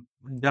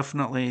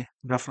 definitely,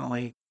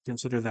 definitely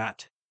consider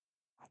that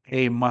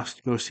a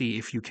must go see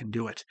if you can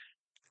do it.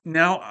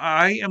 Now,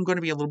 I am going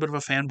to be a little bit of a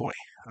fanboy.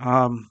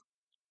 Um,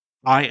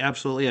 I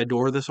absolutely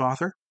adore this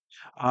author.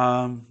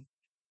 Um,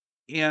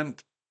 And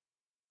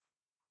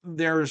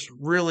there's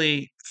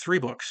really three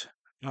books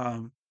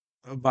um,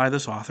 by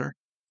this author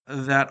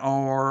that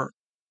are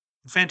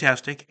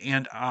fantastic,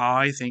 and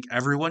I think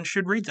everyone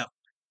should read them.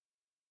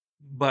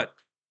 But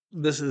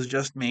this is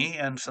just me,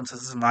 and since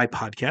this is my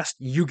podcast,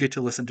 you get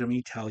to listen to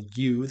me tell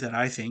you that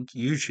I think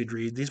you should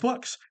read these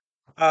books.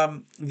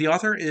 The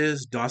author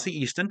is Dossie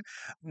Easton.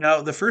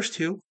 Now, the first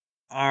two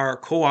are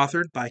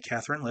co-authored by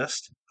Catherine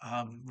Liszt,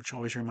 which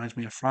always reminds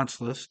me of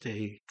Franz Liszt,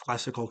 a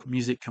classical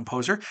music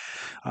composer.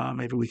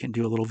 Maybe we can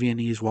do a little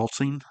Viennese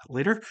waltzing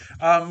later.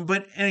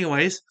 But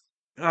anyways,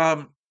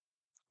 um,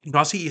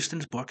 Dossie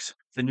Easton's books,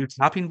 the new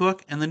topping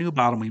book and the new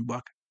bottoming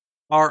book,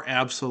 are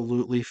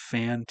absolutely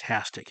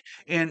fantastic.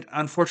 And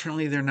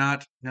unfortunately, they're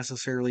not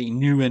necessarily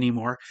new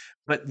anymore,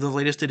 but the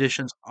latest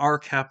editions are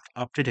kept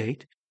up to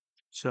date.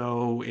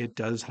 So it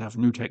does have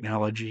new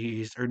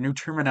technologies or new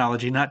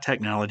terminology, not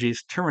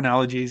technologies,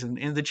 terminologies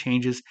and the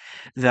changes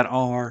that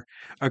are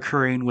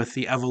occurring with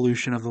the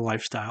evolution of the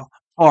lifestyle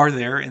are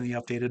there in the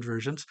updated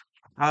versions.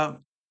 Um,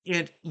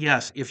 and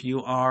yes, if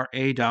you are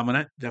a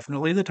dominant,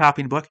 definitely the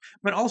topping book.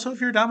 But also, if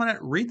you're dominant,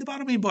 read the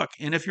bottoming book.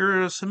 And if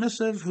you're a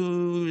submissive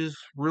who's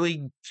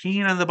really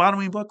keen on the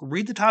bottoming book,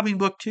 read the topping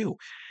book too,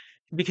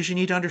 because you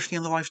need to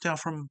understand the lifestyle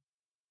from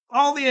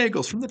all the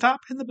angles, from the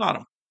top and the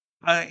bottom.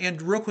 And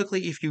real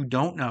quickly, if you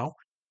don't know,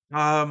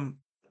 um,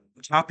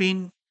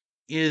 topping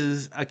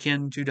is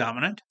akin to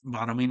dominant,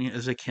 bottoming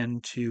is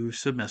akin to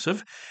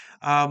submissive.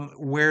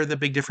 Where the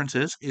big difference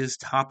is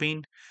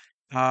topping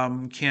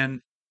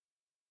can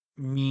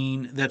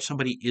mean that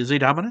somebody is a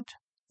dominant,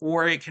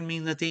 or it can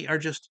mean that they are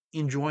just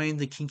enjoying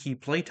the kinky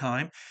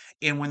playtime.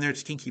 And when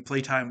there's kinky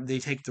playtime, they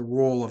take the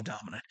role of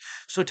dominant.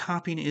 So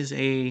topping is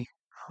a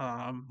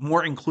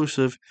more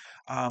inclusive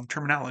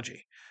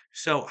terminology.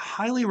 So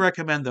highly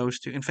recommend those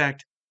two. In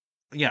fact,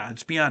 yeah,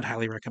 it's beyond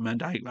highly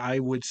recommend. I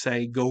would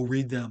say go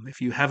read them. If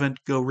you haven't,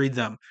 go read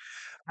them.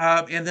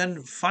 And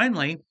then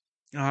finally,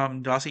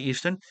 Dossie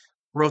Easton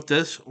wrote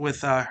this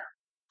with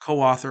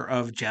co-author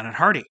of Janet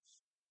Hardy.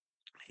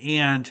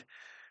 And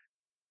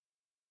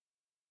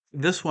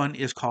this one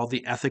is called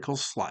The Ethical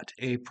Slut,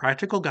 a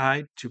practical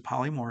guide to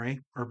polyamory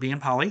or being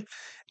poly,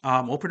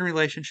 open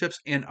relationships,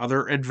 and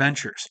other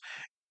adventures.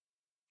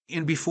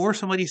 And before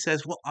somebody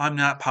says, well, I'm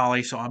not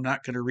poly, so I'm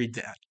not going to read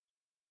that,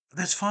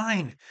 that's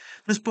fine.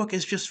 This book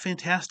is just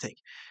fantastic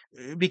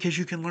because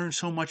you can learn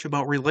so much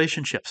about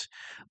relationships.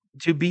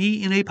 To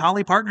be in a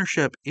poly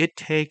partnership, it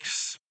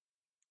takes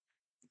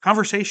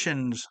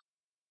conversations,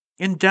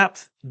 in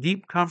depth,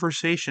 deep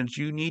conversations.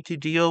 You need to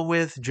deal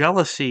with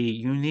jealousy.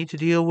 You need to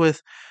deal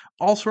with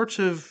all sorts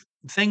of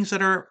things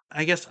that are,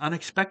 I guess,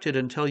 unexpected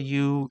until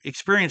you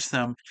experience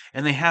them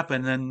and they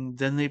happen. And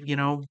then they,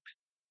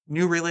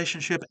 new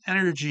relationship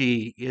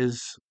energy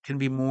can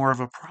be more of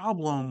a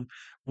problem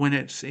when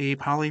it's a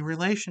poly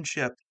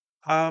relationship.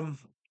 Um,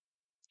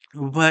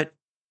 but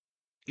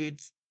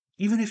it's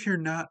even if you're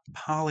not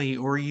poly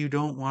or you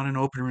don't want an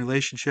open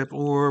relationship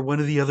or one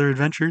of the other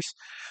adventures,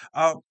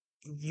 uh,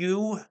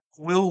 you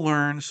will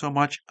learn so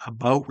much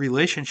about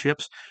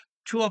relationships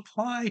to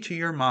apply to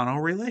your mono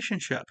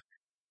relationship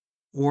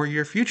or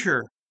your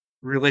future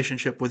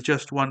relationship with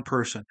just one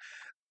person.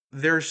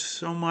 There's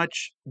so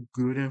much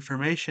good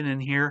information in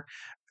here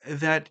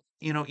that,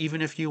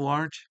 even if you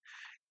aren't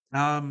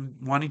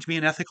wanting to be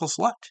an ethical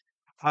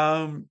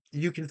slut,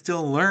 you can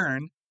still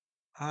learn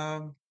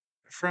um,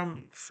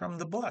 from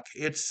the book.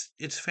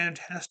 It's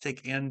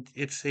fantastic, and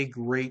it's a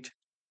great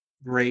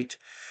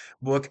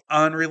book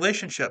on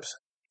relationships.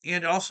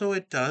 And also,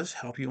 it does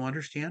help you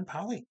understand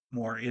poly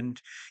more.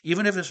 And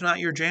even if it's not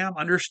your jam,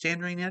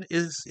 understanding it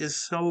is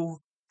so.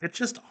 It's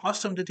just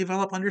awesome to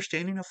develop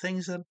understanding of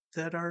things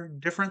that are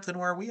different than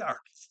where we are.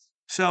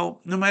 So,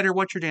 no matter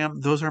what your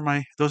jam, those are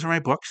my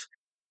books.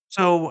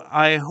 So,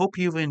 I hope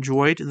you've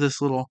enjoyed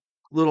this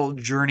little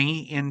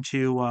journey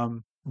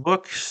into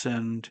books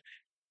and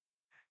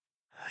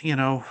you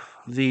know,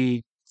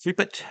 the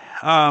Cupid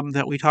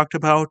that we talked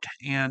about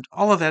and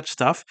all of that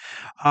stuff.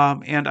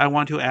 And I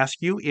want to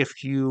ask you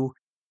if you,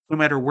 no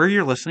matter where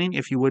you're listening,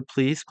 if you would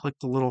please click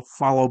the little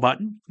follow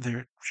button.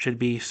 There should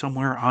be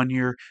somewhere on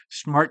your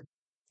smart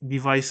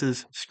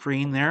device's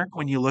screen there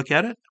when you look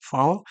at it.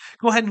 Follow.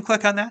 Go ahead and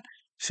click on that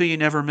so you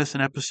never miss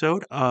an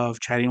episode of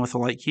Chatting with the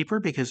Lightkeeper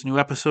because new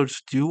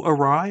episodes do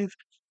arrive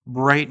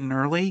bright and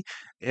early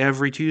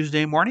every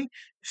Tuesday morning.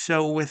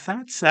 So, with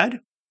that said,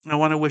 I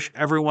want to wish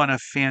everyone a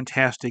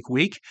fantastic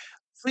week.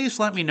 Please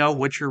let me know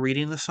what you're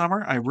reading this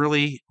summer. I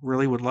really,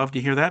 really would love to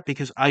hear that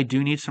because I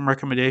do need some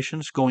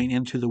recommendations going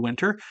into the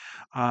winter.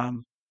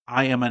 Um,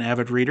 I am an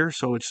avid reader,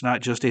 so it's not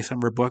just a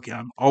summer book.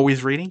 I'm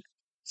always reading.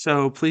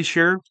 So please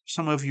share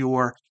some of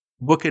your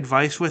book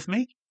advice with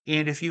me.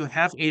 And if you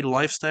have a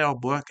lifestyle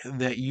book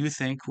that you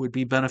think would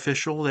be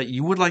beneficial that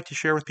you would like to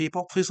share with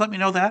people, please let me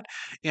know that.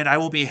 And I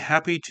will be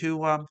happy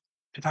to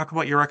talk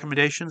about your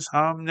recommendations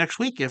next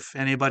week if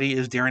anybody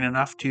is daring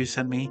enough to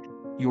send me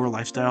your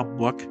lifestyle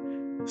book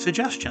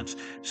suggestions.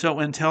 So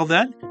until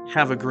then,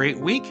 have a great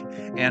week,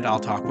 and I'll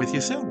talk with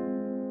you soon.